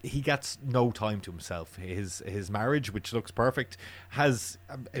 he gets no time to himself. His marriage, which looks perfect, has,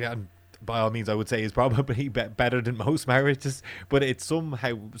 and by all means I would say is probably better than most marriages, but it's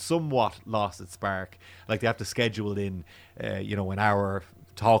somewhat lost its spark. Like, they have to schedule in an hour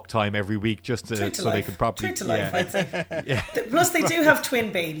talk time every week just so they can properly... True to life, I'd say. Plus they do have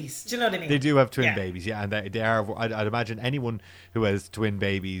twin babies. Do you know what I mean? They do have twin babies, yeah, and they are... I'd imagine anyone who has twin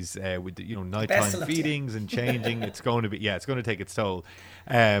babies with nighttime feedings and changing, it's going to take its toll.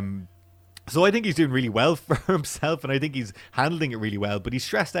 So I think he's doing really well for himself, and I think he's handling it really well, but he's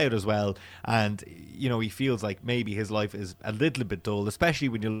stressed out as well, and he feels like maybe his life is a little bit dull, especially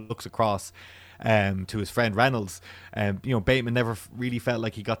when he looks across to his friend Reynolds. Bateman never really felt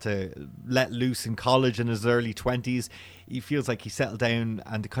like he got to let loose in college in his early 20s. He feels like he settled down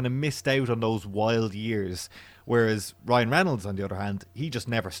and kind of missed out on those wild years, whereas Ryan Reynolds, on the other hand, he just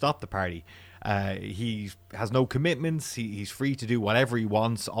never stopped the party. He has no commitments. He's free to do whatever he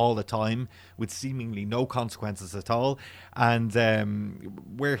wants all the time with seemingly no consequences at all. And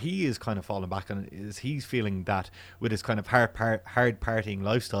where he is kind of falling back on is he's feeling that with his kind of hard partying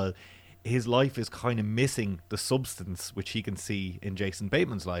lifestyle, his life is kind of missing the substance which he can see in Jason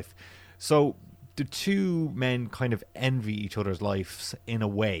Bateman's life. So the two men kind of envy each other's lives in a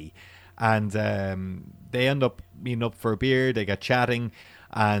way. and they end up meeting up for a beer. They get chatting,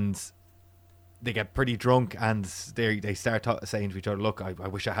 and they get pretty drunk, and they start saying to each other, "Look, I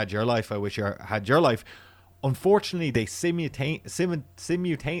wish I had your life. I wish I had your life." Unfortunately, they simultaneously.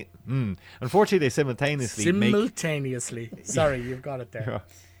 Sorry, you've got it there.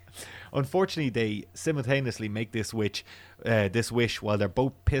 Unfortunately, they simultaneously make this wish while they're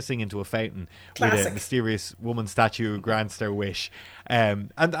both pissing into a fountain with a mysterious woman statue who grants their wish.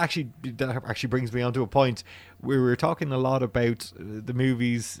 And actually, that actually brings me on to a point. We were talking a lot about the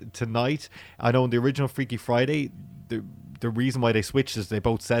movies tonight. I know in the original Freaky Friday, the reason why they switched is they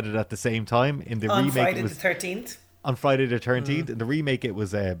both said it at the same time. In the remake, Friday the 13th. On Friday the 13th. In the remake, it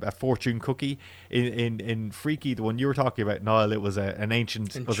was a fortune cookie. In Freaky, the one you were talking about, Niall, it was an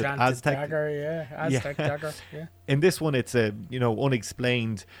ancient was it Aztec dagger, Aztec dagger. Yeah. In this one, it's a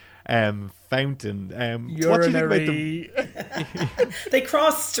unexplained fountain. Urinary. They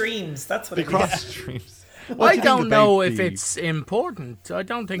cross streams. That's what they it cross is. streams. I don't know if it's important. I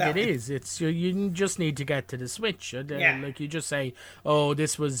don't think it is. It's you just need to get to the switch. Like you just say, "Oh,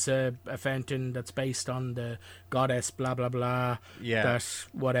 this was a fountain that's based on the goddess, blah blah blah." Yeah. That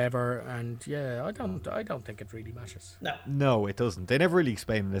whatever, and I don't think it really matters. No, it doesn't. They never really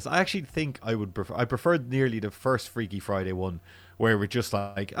explain this. I actually think I preferred nearly the first Freaky Friday one, where we're just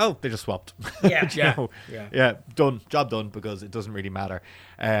like, oh, they just swapped. Yeah. Done. Job done, because it doesn't really matter.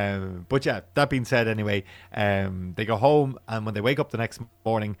 But yeah, that being said, anyway, they go home, and when they wake up the next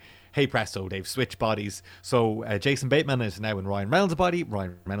morning, hey presto, they've switched bodies. So Jason Bateman is now in Ryan Reynolds' body.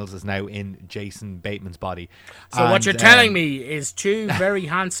 Ryan Reynolds is now in Jason Bateman's body. So what you're telling me is two very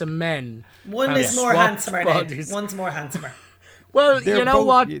handsome men. One is more handsomer now. One's more handsomer. Well, you know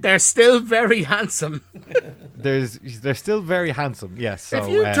what? They're still very handsome. They're still very handsome, yes. So, if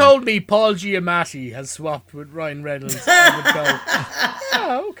you told me Paul Giamatti has swapped with Ryan Reynolds, I would go,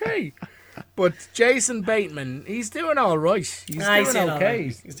 oh, okay. But Jason Bateman, he's doing all right. He's doing okay.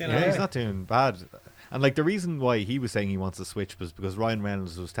 He's doing all right. He's not doing bad. And like the reason why he was saying he wants to switch was because Ryan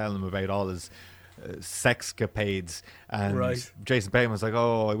Reynolds was telling him about all his sexcapades, and Jason Bateman was like,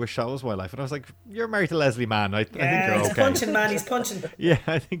 "Oh, I wish that was my life." And I was like, "You're married to Leslie Mann. I think you're okay." He's punching, man. He's punching. Yeah,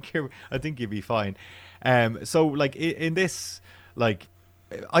 I think you'll be fine. So like in this, like,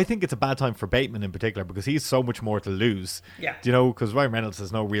 I think it's a bad time for Bateman in particular, because he's so much more to lose. Yeah. Because Ryan Reynolds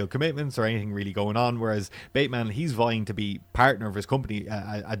has no real commitments or anything really going on, whereas Bateman, he's vying to be partner of his company,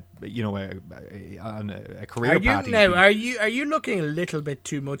 on a career path. Are you looking a little bit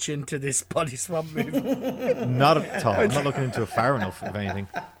too much into this body swap movie? Not at all. I'm not looking into it far enough, if anything.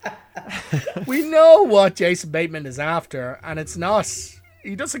 We know what Jason Bateman is after, and it's not.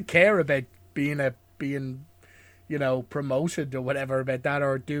 He doesn't care about being promoted or whatever about that,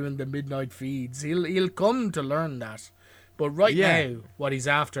 or doing the midnight feeds. He'll come to learn that. But now, what he's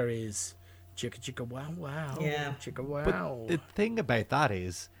after is chicka chicka wow wow. Yeah. Chicka wow. But the thing about that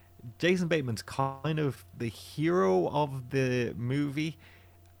is, Jason Bateman's kind of the hero of the movie,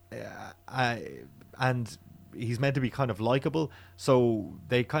 and he's meant to be kind of likable. So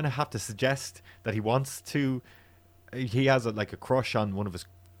they kind of have to suggest that he has a crush on one of his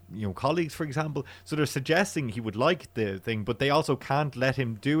colleagues, for example. So they're suggesting he would like the thing, but they also can't let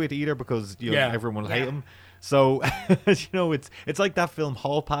him do it either, because everyone will hate him. So it's like that film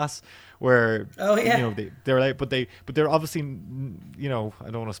Hall Pass, where they're like, but they're obviously, I don't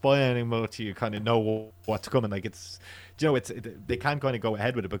want to spoil anything, but you kind of know what's coming. Like it's they can't kind of go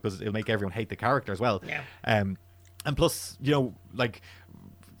ahead with it because it'll make everyone hate the character as well. Yeah. And plus, the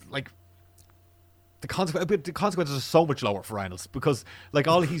consequences are so much lower for Reynolds, because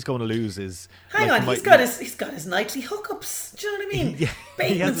all he's going to lose is hang on, he's got his nightly hookups. Do you know what I mean?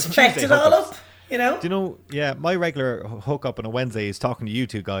 Bateman's fecked it all up. Do you know? Yeah, my regular hookup on a Wednesday is talking to you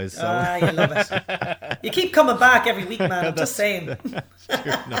two guys. So. You love it. You keep coming back every week, man. I'm just saying.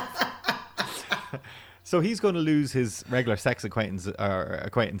 True enough. So he's going to lose his regular sex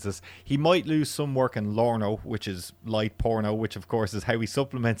acquaintances. He might lose some work in Lorno, which is light porno, which of course is how he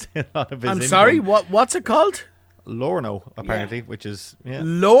supplements a lot of his income. Sorry, what's it called? Lorno, apparently, which is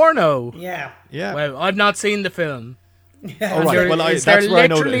Lorno. Yeah. Well, I've not seen the film. All right. Well, is there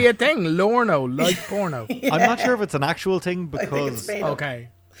literally a thing, Lorno, light porno? I'm not sure if it's an actual thing, because okay.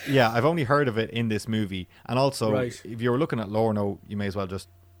 Yeah, I've only heard of it in this movie, and also if you're looking at Lorno, you may as well just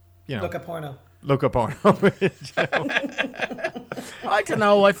look at porno. Look up porno. I don't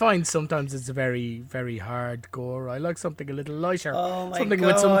know. I find sometimes it's very, very hardcore. I like something a little lighter. Oh my something God,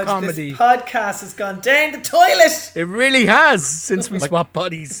 with some comedy. This podcast has gone down the toilet. It really has, since we swapped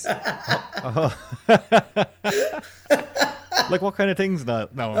bodies. Like what kind of things? No.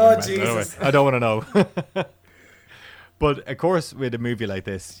 Oh Jesus! I don't want to know. But of course, with a movie like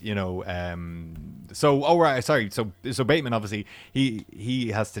this, you know, so Bateman obviously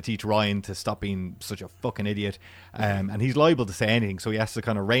he has to teach Ryan to stop being such a fucking idiot, and he's liable to say anything. So he has to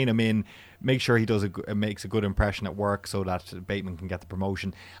kind of rein him in, make sure he makes a good impression at work, so that Bateman can get the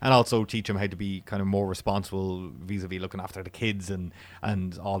promotion, and also teach him how to be kind of more responsible vis-a-vis looking after the kids and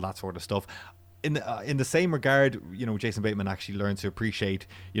all that sort of stuff. In the same regard, you know, Jason Bateman actually learns to appreciate,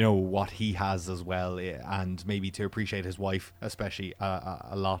 you know, what he has as well, and maybe to appreciate his wife especially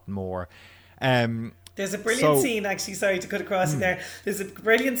a lot more. There's a brilliant scene, actually, sorry to cut across there. There's a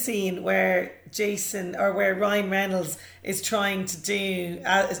brilliant scene where Ryan Reynolds is trying to do,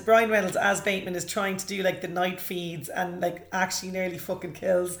 Ryan Reynolds as Bateman is trying to do like the night feeds and like actually nearly fucking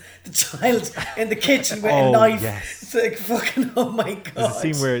kills the child in the kitchen with a knife. Yes. It's like fucking, oh my God. There's a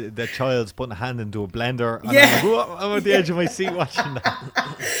scene where the child's putting a hand into a blender and I'm like, I'm at the edge of my seat watching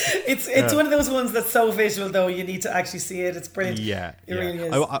that. It's one of those ones that's so visual though, you need to actually see it. It's brilliant. Yeah. It really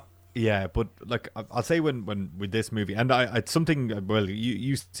is. Yeah, but like I'll say when with this movie, and it's something. Well,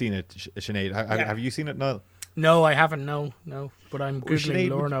 you've seen it, Sinead. Have you seen it, Niall? No, I haven't. No. But I'm googling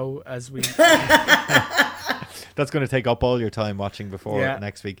Lorno as we. That's going to take up all your time watching before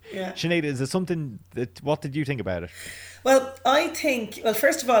next week. Yeah. Sinead, is it something what did you think about it? Well, I think,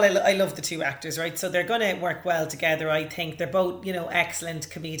 first of all, I love the two actors, right? So they're going to work well together. I think they're both, you know, excellent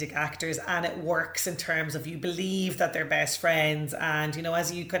comedic actors, and it works in terms of you believe that they're best friends. And, you know,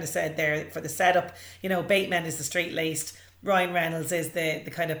 as you kind of said there for the setup, you know, Bateman is the straight-laced, Ryan Reynolds is the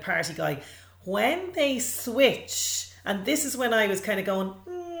kind of party guy. When they switch, and this is when I was kind of going,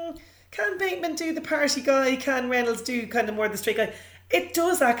 can Bateman do the party guy? Can Reynolds do kind of more the straight guy? It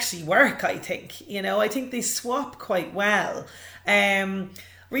does actually work, I think. You know, I think they swap quite well.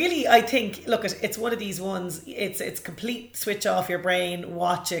 Really, I think, look, it's one of these ones, it's complete switch off your brain,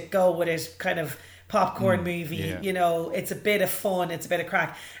 watch it, go with it, kind of popcorn movie. Yeah. You know, it's a bit of fun, it's a bit of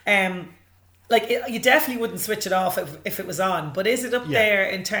crack. You definitely wouldn't switch it off if it was on, but is it up there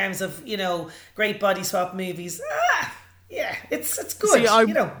in terms of, you know, great body swap movies? Yeah, it's good. See,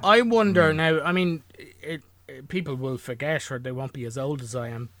 you know. I wonder now, I mean, people will forget or they won't be as old as I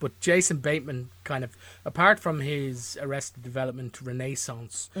am, but Jason Bateman kind of, apart from his Arrested Development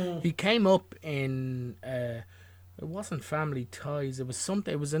renaissance, he came up in it wasn't Family Ties, it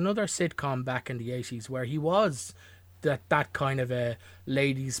was another sitcom back in the 80s where he was that kind of a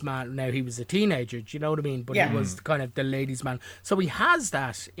ladies man. Now he was a teenager, do you know what I mean? But he was kind of the ladies man, so he has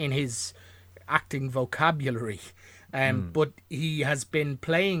that in his acting vocabulary. But he has been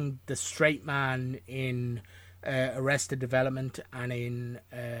playing the straight man in Arrested Development and in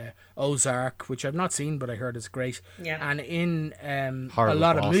Ozark, which I've not seen but I heard is great, and in a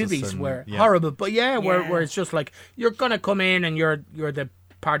lot of movies where horrible, but where it's just like you're gonna come in and you're the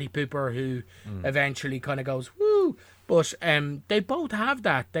party pooper who eventually kind of goes woo. But they both have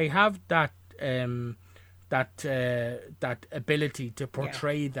that. They have that that ability to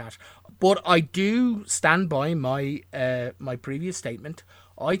portray that. But I do stand by my my previous statement.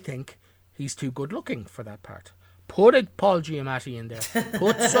 I think he's too good looking for that part. Put Paul Giamatti in there.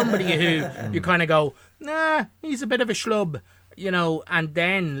 Put somebody who you kind of go, nah, he's a bit of a schlub, you know, and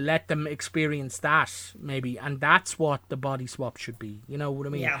then let them experience that maybe. And that's what the body swap should be. You know what I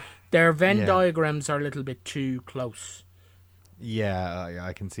mean? Yeah. Their Venn diagrams are a little bit too close. Yeah,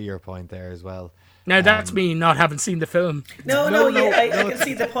 I can see your point there as well. Now that's me not having seen the film. I can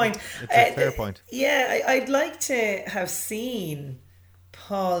see the point. It's a fair point. Yeah, I'd like to have seen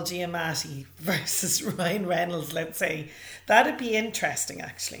Paul Giamatti versus Ryan Reynolds, let's say. That'd be interesting,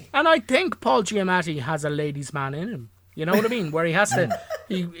 actually. And I think Paul Giamatti has a ladies' man in him. You know what I mean? Where he has to,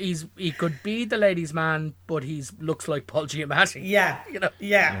 he could be the ladies' man, but looks like Paul Giamatti. Yeah, you know.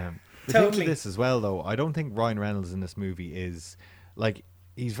 Yeah. The thing with this as well, though, I don't think Ryan Reynolds in this movie is like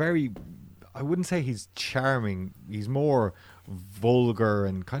he's very. I wouldn't say he's charming. He's more vulgar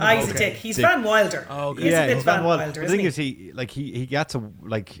and kind of. He's a dick. He's Van Wilder. Oh, okay. He's a bit Van Wilder. The thing is, he gets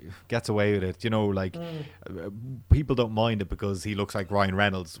away with it. You know, like people don't mind it because he looks like Ryan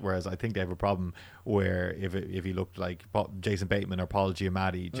Reynolds. Whereas I think they have a problem where if he looked like Jason Bateman or Paul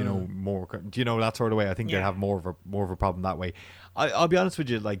Giamatti, you know, more, do you know, that sort of way. I think they'd have more of a problem that way. I'll be honest with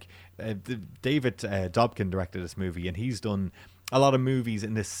you. Like David Dobkin directed this movie, and he's done a lot of movies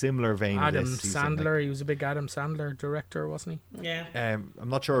in this similar vein. Adam of this. Sandler, he was a big Adam Sandler director, wasn't he? Yeah. I'm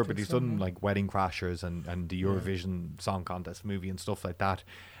not sure, but he's done like Wedding Crashers and the Eurovision Song Contest movie and stuff like that.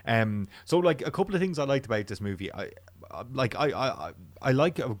 So like a couple of things I liked about this movie. I like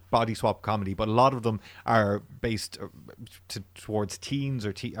a body swap comedy, but a lot of them are based towards teens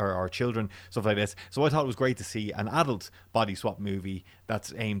or children, stuff like this. So I thought it was great to see an adult body swap movie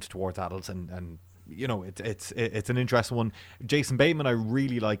that's aimed towards adults and it's an interesting one. Jason Bateman, I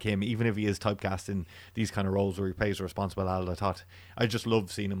really like him, even if he is typecast in these kind of roles where he plays a responsible adult. I just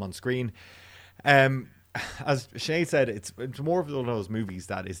love seeing him on screen. As Sinead said, it's more of one of those movies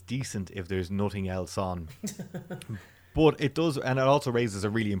that is decent if there's nothing else on. But it does, and it also raises a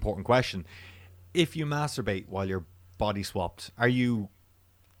really important question. If you masturbate while you're body swapped, are you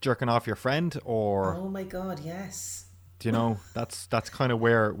jerking off your friend, or... Oh my God, yes. Do you know, that's kind of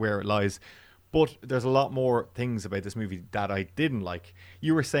where it lies. But there's a lot more things about this movie that I didn't like.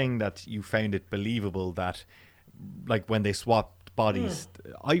 You were saying that you found it believable that, like, when they swapped bodies,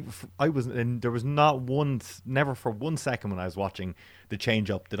 I was, and there was never for 1 second when I was watching the change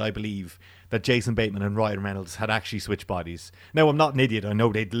up did I believe that Jason Bateman and Ryan Reynolds had actually switched bodies. Now, I'm not an idiot. I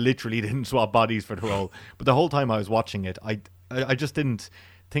know they literally didn't swap bodies for the role, but the whole time I was watching it, I just didn't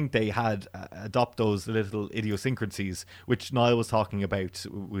think they had adopt those little idiosyncrasies which Niall was talking about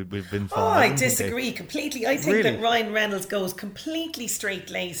with Vin Film. I disagree completely. I think that Ryan Reynolds goes completely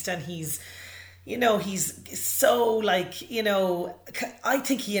straight-laced, and he's so, like, I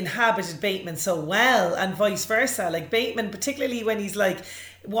think he inhabited Bateman so well, and vice versa. Like, Bateman, particularly when he's like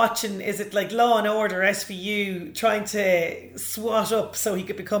watching, is it like Law and Order, SVU, trying to swat up so he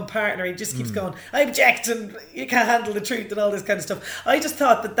could become partner, he just keeps going, I object, and you can't handle the truth, and all this kind of stuff. I just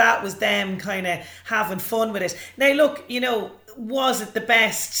thought that was them kind of having fun with it. Now look, was it the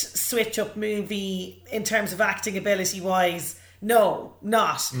best switch up movie in terms of acting ability wise? No,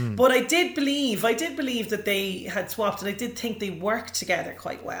 not. But I did believe that they had swapped, and I did think they worked together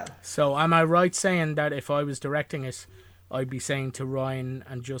quite well. So am I right saying that if I was directing it, I'd be saying to Ryan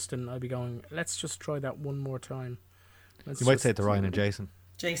and Justin, I'd be going, let's just try that one more time. You might say it to Ryan and Jason.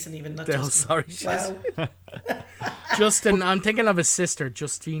 Jason, even, not Justin. Sorry. Wow. Justin, I'm thinking of his sister,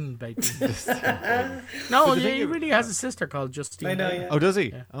 Justine Bateman. No, he really has a sister called Justine. I know, Bateman. yeah. Oh, does he?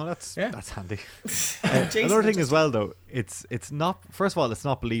 Yeah. Oh, that's handy. Jason, Another thing as well, though, it's not. First of all, it's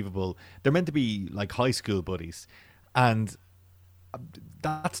not believable. They're meant to be like high school buddies, and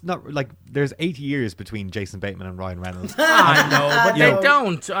that's not like there's 80 years between Jason Bateman and Ryan Reynolds. I know, but they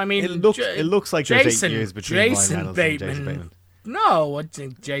don't. I mean, it looks like there's 8 years between Ryan Reynolds and Jason Bateman. No, I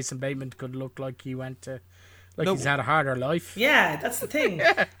think Jason Bateman could look like he went to, he's had a harder life. Yeah, that's the thing.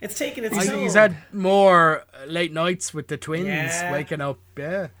 It's taken its toll. He's had more late nights with the twins, waking up.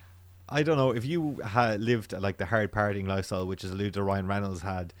 Yeah. I don't know, if you had lived like the hard partying lifestyle, which is alluded to Ryan Reynolds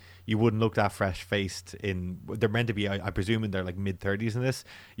had, you wouldn't look that fresh faced they're meant to be, I presume, in their like mid-30s in this.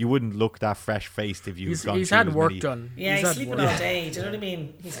 You wouldn't look that fresh faced if you've gone He's through had work done. Yeah, he's sleeping all day. Do you know what I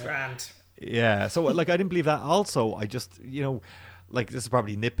mean? He's grand. Yeah, so like I didn't believe that. Also, I just, like, this is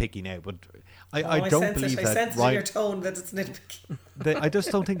probably nitpicky now, but I don't believe that. I sense in your tone that it's nitpicky. I just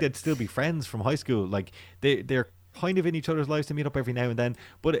don't think they'd still be friends from high school. Like they're kind of in each other's lives to meet up every now and then.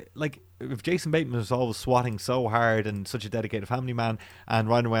 But like, if Jason Bateman was always swatting so hard and such a dedicated family man, and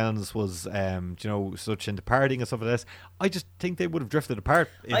Ryan Reynolds was, such into partying and stuff like this, I just think they would have drifted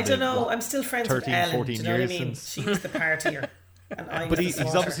apart. I don't know. I'm still friends 13, with Ellen. 14 Do you know what I years mean? since. She's the partier. But he's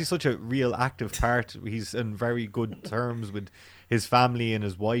obviously such a real active part. He's in very good terms with his family and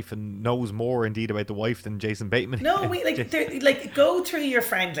his wife, and knows more indeed about the wife than Jason Bateman. No, go through your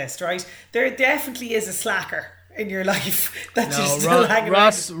friend list, right? There definitely is a slacker in your life that you're still hanging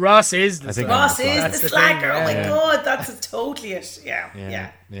around. Ross is the slacker. Ross is the slacker. Thing, oh my God, that's totally it.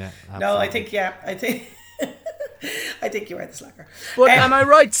 Yeah. No, I think I think you are the slacker. But am I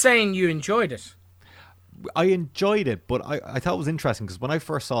right saying you enjoyed it? I enjoyed it, but I thought it was interesting because when I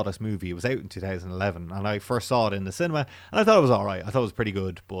first saw this movie, it was out in 2011, and I first saw it in the cinema, and I thought it was alright. I thought it was pretty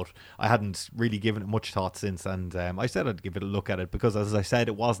good, but I hadn't really given it much thought since, and I said I'd give it a look at it because, as I said,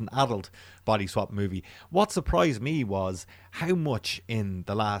 it was an adult body swap movie. What surprised me was how much in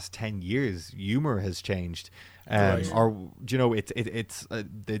the last 10 years humour has changed. Or it's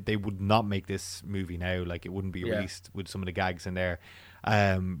they would not make this movie now. Like, it wouldn't be released with some of the gags in there.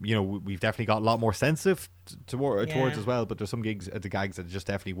 We've definitely got a lot more sensitive towards as well, but there's some gags that just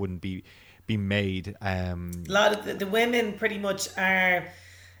definitely wouldn't be made. A lot of the women pretty much are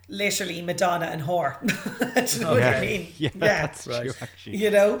literally Madonna and whore. Do you know what I mean? Yeah, that's true, actually.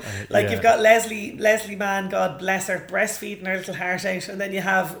 You've got Leslie Mann, God bless her, breastfeeding her little heart out, and then you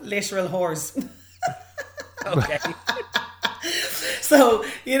have literal whores. Okay. So,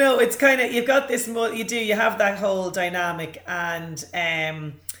 it's kind of, you've got this, you have that whole dynamic, and,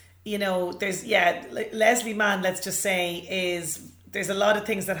 there's, Leslie Mann, let's just say, there's a lot of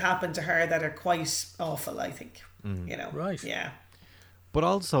things that happen to her that are quite awful, I think, Right. Yeah. But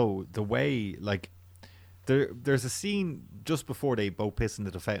also the way, like, there's a scene just before they both piss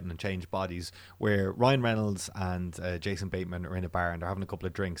into the fountain and change bodies where Ryan Reynolds and Jason Bateman are in a bar and they're having a couple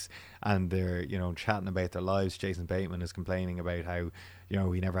of drinks and they're, you know, chatting about their lives. Jason Bateman is complaining about how, you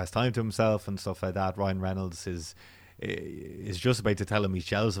know, he never has time to himself and stuff like that. Ryan Reynolds is just about to tell him he's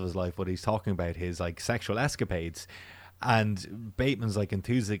jealous of his life, but he's talking about his like sexual escapades, and Bateman's like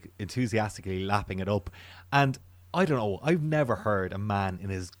enthusiastically lapping it up. And I don't know, I've never heard a man in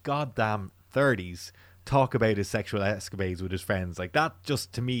his goddamn 30s talk about his sexual escapades with his friends. Like, that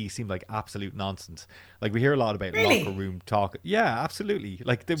just to me seemed like absolute nonsense. Like, we hear a lot about Really? locker room talk. Yeah, absolutely.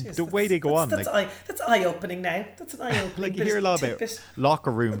 Like the way they go on, that's eye opening now. That's an eye opening. like you hear a lot about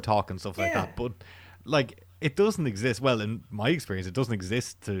locker room talk and stuff like Yeah. that, but like it doesn't exist. Well, in my experience, it doesn't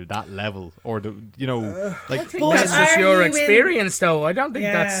exist to that level, or the, you know, like But That's just are your you in- experience, though. I don't think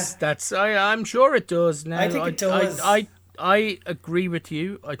Yeah. that's. I'm sure it does. Now, I think it does. I agree with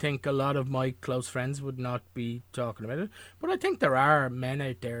you. I think a lot of my close friends would not be talking about it, but I think there are men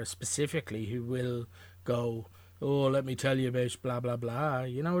out there specifically who will go, "Oh, let me tell you about blah blah blah."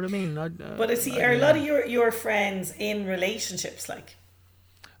 You know what I mean? But I see, are a lot of your friends in relationships like?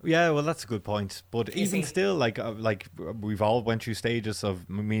 yeah, well, that's a good point. But even see? still, like we've all went through stages of,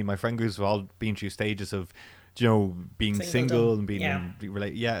 me and my friend groups have all been through stages of, you know, being single and being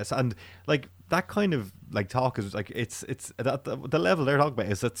related. Yes, and like that kind of like talk is like it's at the level they're talking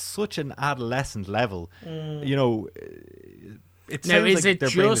about is at such an adolescent level. You know, it Now, sounds is like it their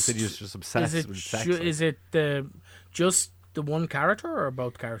brain is just just obsessed with sex. is it just the one character or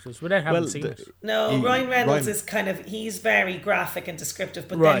both characters? Without having seen it. No, Ryan Reynolds is kind of, he's very graphic and descriptive,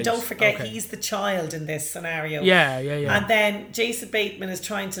 but then Right, don't forget okay. he's the child in this scenario. Yeah. And then Jason Bateman is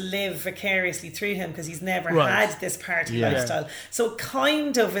trying to live vicariously through him because he's never Right. had this party Yeah. lifestyle. So it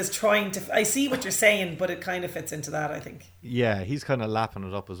kind of is trying to, I see what you're saying, but it kind of fits into that, I think. Yeah, he's kind of lapping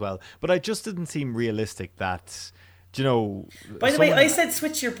it up as well. But I just didn't seem realistic that, you know. By the way, I said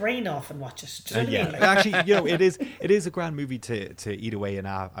switch your brain off and watch it. Do you know what I mean? Like, Actually, you know, it is a grand movie to eat away in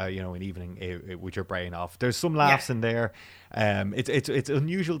an evening with your brain off. There's some laughs in there. It's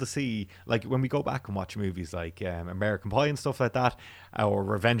unusual to see, like when we go back and watch movies like American Pie and stuff like that, or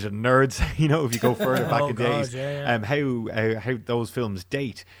Revenge of the Nerds. You know, if you go further back in days, how those films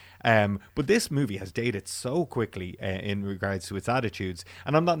date. But this movie has dated so quickly in regards to its attitudes,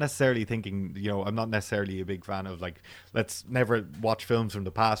 and I'm not necessarily thinking, you know, I'm not necessarily a big fan of like, let's never watch films from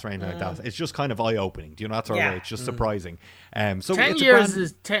the past or anything like that. It's just kind of eye-opening, do you know, that sort of way. It's just surprising. So 10 it's years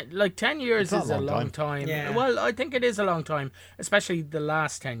is 10 years It's is not a long time. Yeah. Well, I think it is a long time, especially the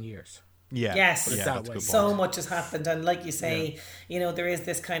last 10 years. yeah, Yes. yeah, that that's a way. good so point. much has happened, and like you say, you know, there is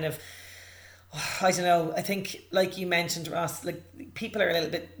this kind of, I don't know, I think like you mentioned, Ross, like people are a little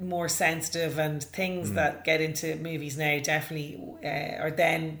bit more sensitive, and things that get into movies now definitely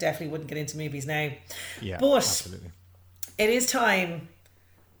wouldn't get into movies now. Yeah, but absolutely. it is time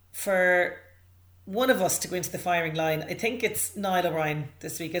for one of us to go into the firing line. I think it's Niall O'Brien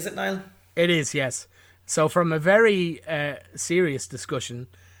this week, is it, Niall? It is, yes. So from a very serious discussion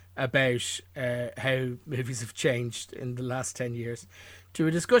about how movies have changed in the last 10 years to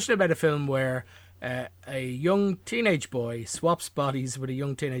a discussion about a film where a young teenage boy swaps bodies with a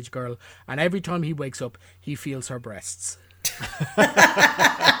young teenage girl, and every time he wakes up, he feels her breasts.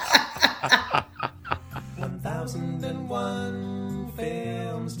 1001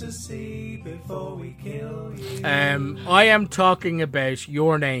 films to see before we kill you. I am talking about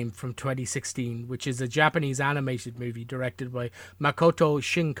Your Name from 2016, which is a Japanese animated movie directed by Makoto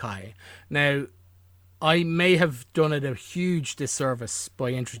Shinkai. Now, I may have done it a huge disservice by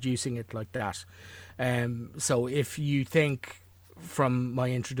introducing it like that. So if you think from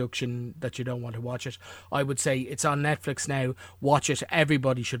my introduction that you don't want to watch it, I would say it's on Netflix now. Watch it.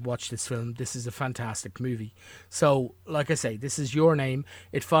 Everybody should watch this film. This is a fantastic movie. So, like I say, this is Your Name.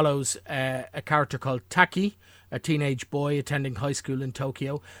 It follows a character called Taki, a teenage boy attending high school in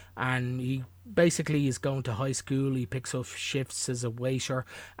Tokyo, and he basically is going to high school. He picks up shifts as a waiter,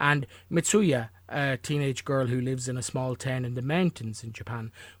 and Mitsuya, a teenage girl who lives in a small town in the mountains in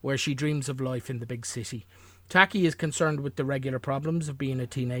Japan, where she dreams of life in the big city. Taki is concerned with the regular problems of being a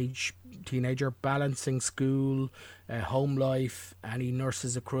teenager, balancing school, home life, and he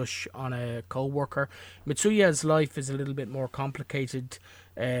nurses a crush on a co-worker. Mitsuya's life is a little bit more complicated.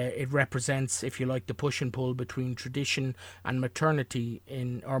 It represents, if you like, the push and pull between tradition and modernity,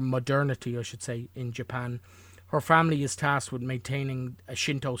 I should say, in Japan. Her family is tasked with maintaining a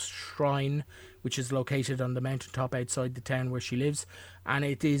Shinto shrine, which is located on the mountaintop outside the town where she lives, and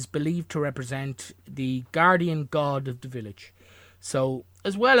it is believed to represent the guardian god of the village. So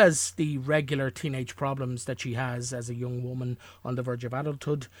as well as the regular teenage problems that she has as a young woman on the verge of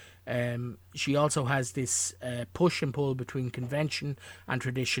adulthood. She also has this push and pull between convention and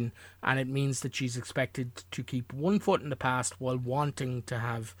tradition, and it means that she's expected to keep one foot in the past while wanting to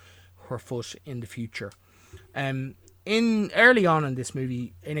have her foot in the future. In early on in this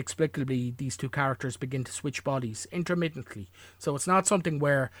movie, inexplicably, these two characters begin to switch bodies intermittently. So it's not something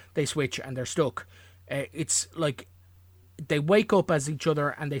where they switch and they're stuck. It's like they wake up as each other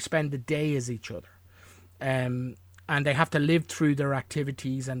and they spend the day as each other. And they have to live through their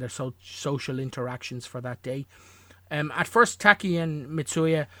activities and their social interactions for that day. At first, Taki and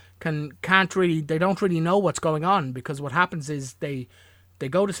Mitsuya they don't really know what's going on, because what happens is they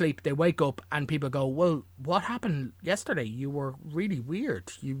go to sleep, they wake up, and people go, well, what happened yesterday? You were really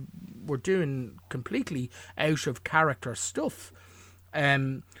weird. You were doing completely out of character stuff.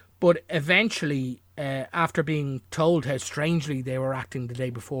 But eventually, after being told how strangely they were acting the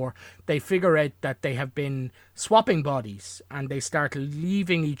day before, they figure out that they have been swapping bodies, and they start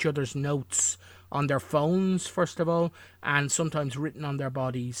leaving each other's notes on their phones, first of all, and sometimes written on their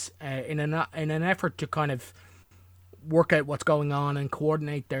bodies in an effort to kind of work out what's going on and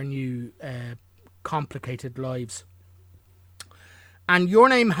coordinate their new complicated lives. And Your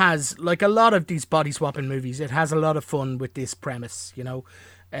Name has, like a lot of these body swapping movies, it has a lot of fun with this premise, you know.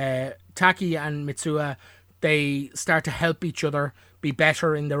 Taki and Mitsuya, they start to help each other be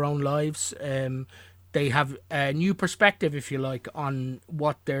better in their own lives. They have a new perspective, if you like, on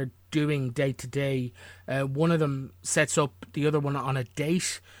what they're doing day to day. One of them sets up the other one on a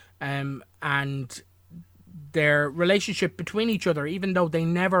date, and their relationship between each other, even though they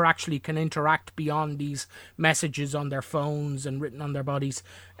never actually can interact beyond these messages on their phones and written on their bodies,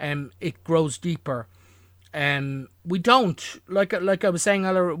 it grows deeper. We don't, like I was saying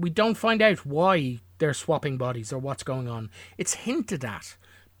earlier, we don't find out why they're swapping bodies or what's going on. It's hinted at,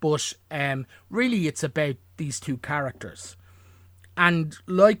 but really it's about these two characters. And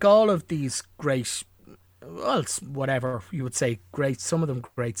like all of these great, well, whatever you would say, great, some of them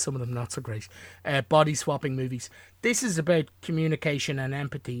not so great, body swapping movies, this is about communication and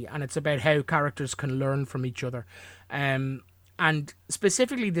empathy, and it's about how characters can learn from each other. And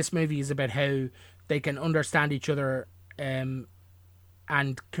specifically this movie is about how they can understand each other and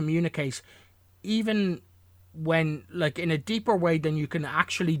communicate, even when, like, in a deeper way than you can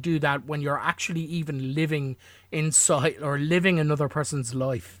actually do that when you're actually even living inside or living another person's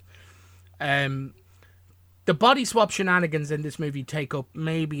life. The body swap shenanigans in this movie take up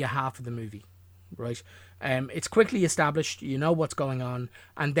maybe a half of the movie, right? It's quickly established, you know what's going on,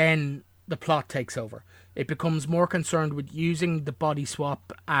 and then the plot takes over. It becomes more concerned with using the body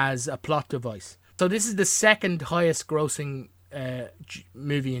swap as a plot device. So this is the second highest grossing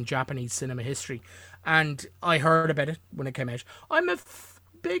movie in Japanese cinema history, and I heard about it when it came out. I'm a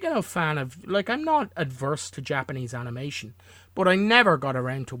big enough fan of, like, I'm not adverse to Japanese animation, but I never got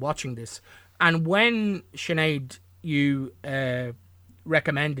around to watching this. And when, Sinead, you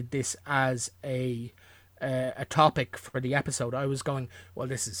recommended this as a topic for the episode, I was going, well,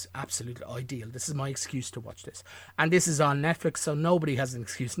 this is absolutely ideal. This is my excuse to watch this. And this is on Netflix, so nobody has an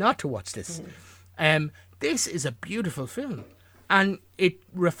excuse not to watch this. This is a beautiful film. And it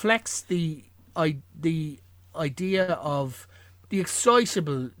reflects the idea of, the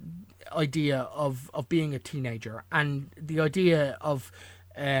excitable idea of being a teenager, and the idea of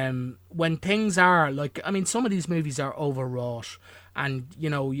when things are like, I mean, some of these movies are overwrought, and you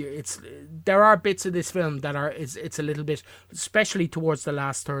know, there are bits of this film that are it's a little bit, especially towards the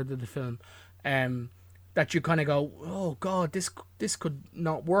last third of the film, that you kind of go, oh god, this could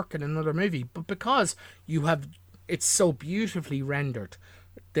not work in another movie. But because it's so beautifully rendered,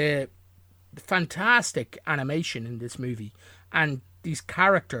 the fantastic animation in this movie, and these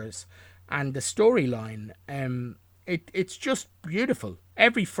characters and the storyline, it's just beautiful.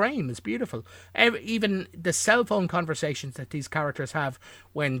 Every frame is beautiful. Even the cell phone conversations that these characters have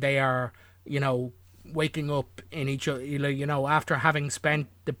when they are, you know, waking up in each other, you know, after having spent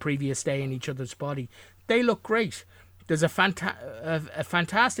the previous day in each other's body, they look great. There's a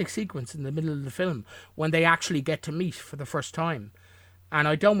fantastic sequence in the middle of the film when they actually get to meet for the first time. And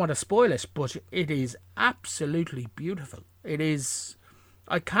I don't want to spoil it, but it is absolutely beautiful. It is.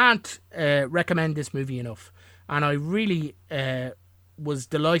 I can't recommend this movie enough. And I really was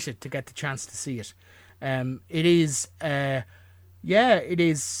delighted to get the chance to see it. It is, it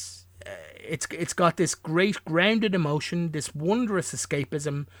is. It's got this great grounded emotion, this wondrous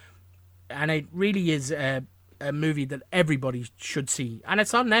escapism, and it really is a movie that everybody should see. And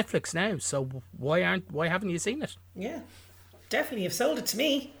it's on Netflix now, so why haven't you seen it? Yeah. definitely. You've sold it to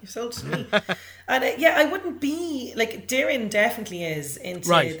me. And I wouldn't be like Darren. Definitely is into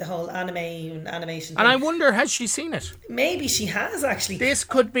the whole anime and animation thing. And I wonder, has she seen it? Maybe she has actually. This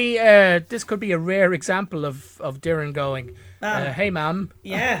could be a rare example of Darren going, "Hey, ma'am,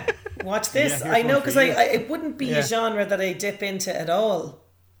 yeah, watch this." I know, because it wouldn't be a genre that I dip into at all.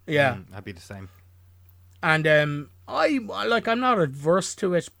 Yeah, I'd be the same. And I'm not adverse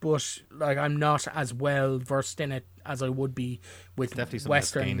to it, but like I'm not as well versed in it as I would be with definitely something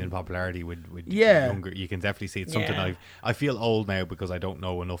Western. that's gained in popularity with younger. You can definitely see it's something I feel old now because I don't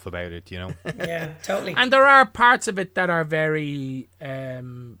know enough about it. Yeah, totally. And there are parts of it that are very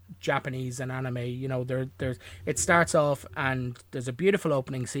Japanese and anime. There's it starts off and there's a beautiful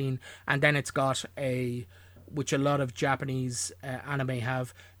opening scene, and then it's got which a lot of Japanese anime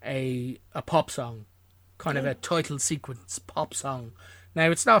have a pop song, kind of a title sequence pop song. Now,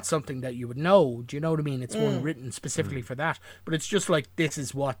 it's not something that you would know. Do you know what I mean? It's one written specifically for that. But it's just like, this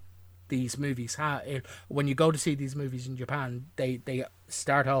is what these movies have. When you go to see these movies in Japan, they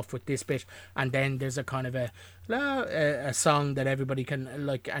start off with this bit, and then there's a kind of a song that everybody can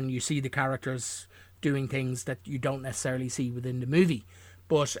like, and you see the characters doing things that you don't necessarily see within the movie.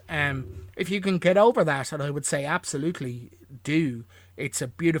 But if you can get over that, and I would say absolutely do, it's a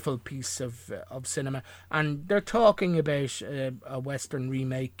beautiful piece of cinema. And they're talking about a Western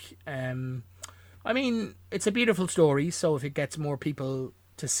remake. I mean, it's a beautiful story, so if it gets more people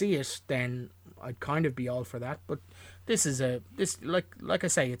to see it, then I'd kind of be all for that. But this is like I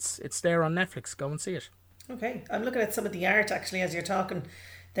say, it's there on Netflix. Go and see it. Okay, I'm looking at some of the art actually as you're talking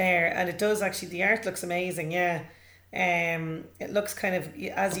there, and it does actually. The art looks amazing. Yeah. It looks kind of,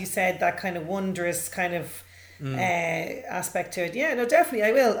 as you said, that kind of wondrous kind of aspect to it. Yeah, no, definitely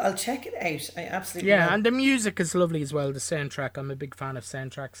I will. I'll check it out. I absolutely will. And the music is lovely as well. The soundtrack, I'm a big fan of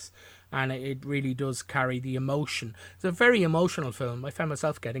soundtracks, and it really does carry the emotion. It's a very emotional film. I found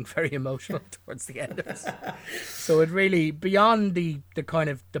myself getting very emotional towards the end of it. So it really, beyond the kind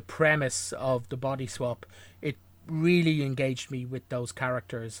of the premise of the body swap, it really engaged me with those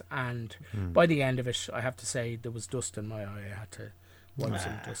characters, and by the end of it, I have to say there was dust in my eye. I had to wipe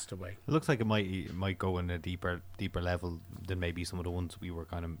some dust away. It looks like it might go in a deeper level than maybe some of the ones we were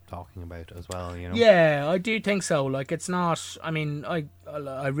kind of talking about as well. Yeah, I do think so. Like, it's not. I mean, I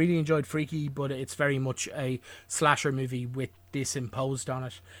really enjoyed Freaky, but it's very much a slasher movie with this imposed on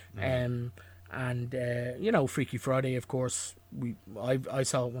it. Freaky Friday, of course, I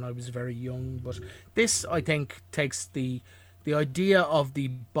saw it when I was very young, but this, I think, takes the idea of the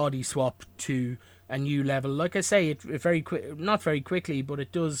body swap to a new level. Like I say, it not very quickly, but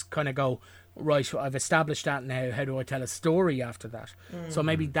it does kind of go, right, I've established that now, how do I tell a story after that? So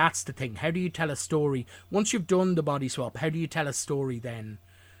maybe that's the thing. How do you tell a story? Once you've done the body swap, how do you tell a story then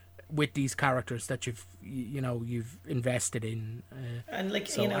with these characters that you've invested in? And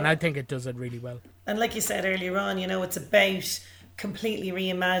I think it does it really well. And like you said earlier on, it's about completely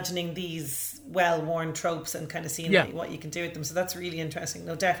reimagining these well-worn tropes and kind of seeing what you can do with them. So that's really interesting.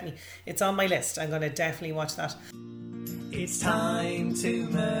 No, definitely, it's on my list. I'm going to definitely watch that. It's time to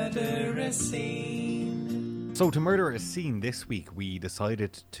murder a scene. So to murder a scene this week, we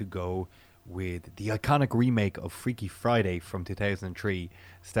decided to go with the iconic remake of Freaky Friday from 2003,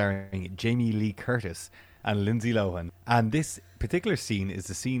 starring Jamie Lee Curtis and Lindsay Lohan. And this particular scene is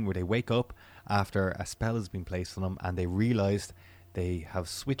the scene where they wake up after a spell has been placed on them and they realised they have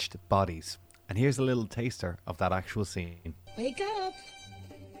switched bodies. And here's a little taster of that actual scene. Wake up!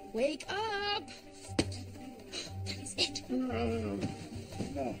 Wake up! That's it. No.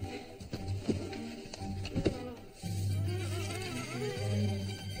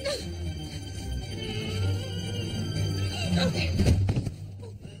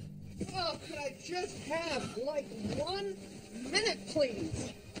 Oh, could I just have, 1 minute,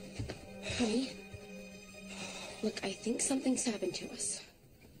 please? Honey, look, I think something's happened to us.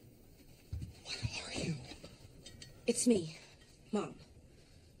 What are you? It's me, Mom.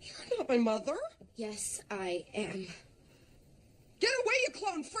 You're not my mother. Yes, I am. Get away, you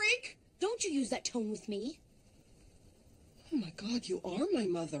clone freak! Don't you use that tone with me. Oh my God, you are my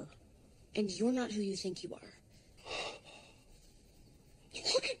mother. And you're not who you think you are.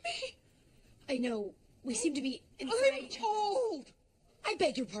 Look at me. I know, we seem to be inside each other. I'm old. I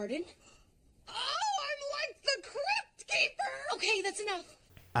beg your pardon. Oh, I'm like the Crypt Keeper. Okay, that's enough.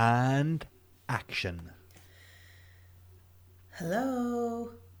 And action.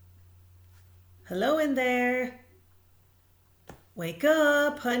 Hello? Hello in there? Wake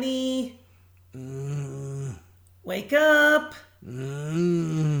up, honey. Wake up.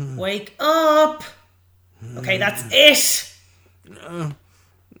 Wake up. Okay, that's it.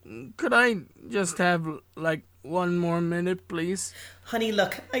 Could I just have, one more minute, please. Honey,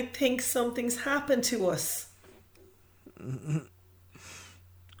 look, I think something's happened to us.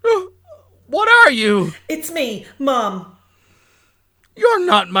 What are you? It's me, Mom. You're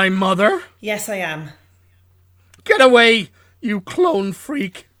not my mother. Yes, I am. Get away, you clone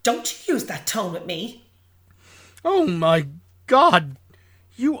freak. Don't you use that tone with me. Oh my God.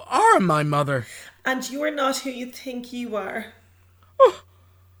 You are my mother. And you're not who you think you are. Oh,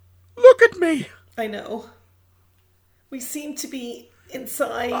 look at me. I know. We seem to be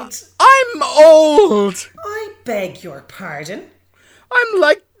inside. I'm old. I beg your pardon. I'm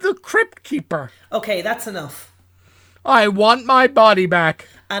like the crypt keeper. Okay, that's enough. I want my body back.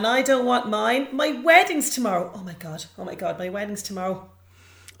 And I don't want mine. My wedding's tomorrow. Oh my God, my wedding's tomorrow.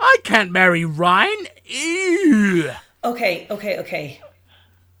 I can't marry Ryan. Ew. Okay.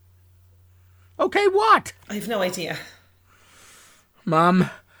 Okay, what? I have no idea. Mom,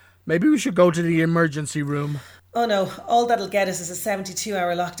 maybe we should go to the emergency room. Oh no, all that'll get us is a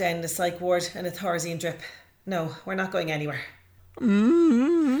 72-hour lockdown in a psych ward and a Thorazine drip. No, we're not going anywhere.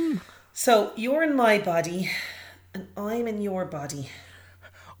 Mm-hmm. So, you're in my body, and I'm in your body.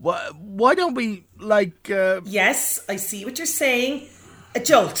 Why don't we, Yes, I see what you're saying. A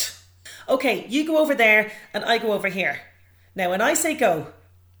jolt. Okay, you go over there, and I go over here. Now, when I say go,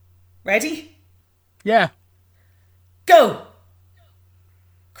 ready? Yeah. Go!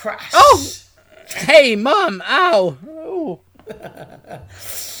 Crash. Oh! Hey, Mom! Ow! Oh.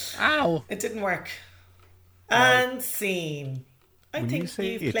 Ow! It didn't work. And scene. When you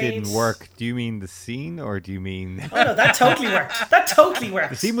say it didn't work, do you mean the scene or do you mean... Oh no, that totally worked. That totally worked.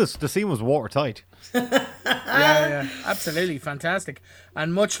 The scene was watertight. Yeah, absolutely fantastic.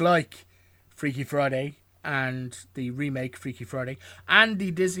 And much like Freaky Friday and the remake Freaky Friday and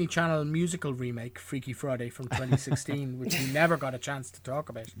the Disney Channel musical remake Freaky Friday from 2016, which we never got a chance to talk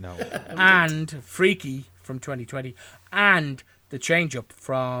about. No. And Freaky from 2020 and the change up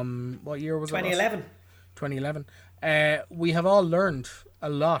from what year was 2011. it? 2011. We have all learned a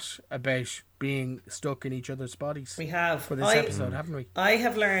lot about being stuck in each other's bodies. We have. For this episode, haven't we? I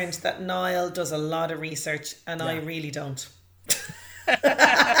have learned that Niall does a lot of research and I really don't.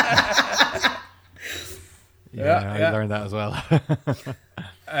 I learned that as well.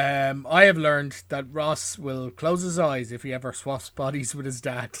 I have learned that Ross will close his eyes if he ever swaps bodies with his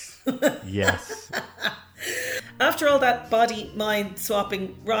dad. Yes. After all that body mind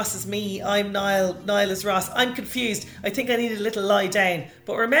swapping, Ross is me, I'm Niall, Niall is Ross. I'm confused. I think I need a little lie down.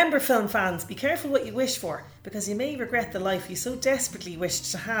 But remember, film fans, be careful what you wish for, because you may regret the life you so desperately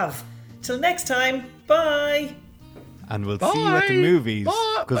wished to have. Till next time, bye. And we'll see you at the movies,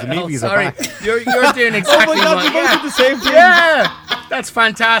 because the movies are back. You're doing exactly oh my God, we both did the same thing. Yeah, that's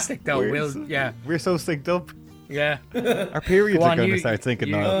fantastic though. We're so synced up. Yeah. Our periods are going to start syncing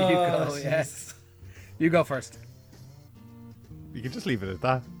now. You go, yes. You go first. You can just leave it at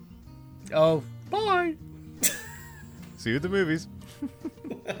that. Oh, bye. See you at the movies.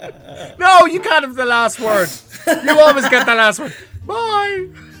 No, you can't have the last word. You always get the last word. Bye.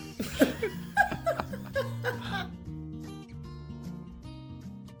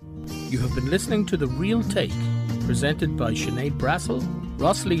 You have been listening to The Real Take, presented by Sinead Brassel,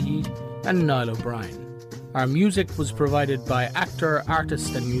 Ross Leahy, and Niall O'Brien. Our music was provided by actor,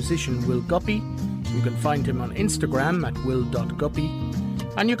 artist, and musician Will Guppy. You can find him on Instagram at will.guppy,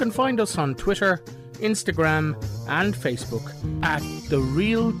 and you can find us on Twitter, Instagram, and Facebook at The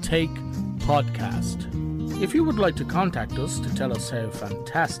Real Take Podcast. If you would like to contact us to tell us how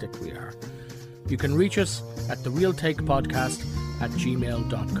fantastic we are, you can reach us at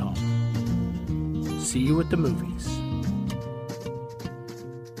therealtakepodcast@gmail.com. See you at the movies.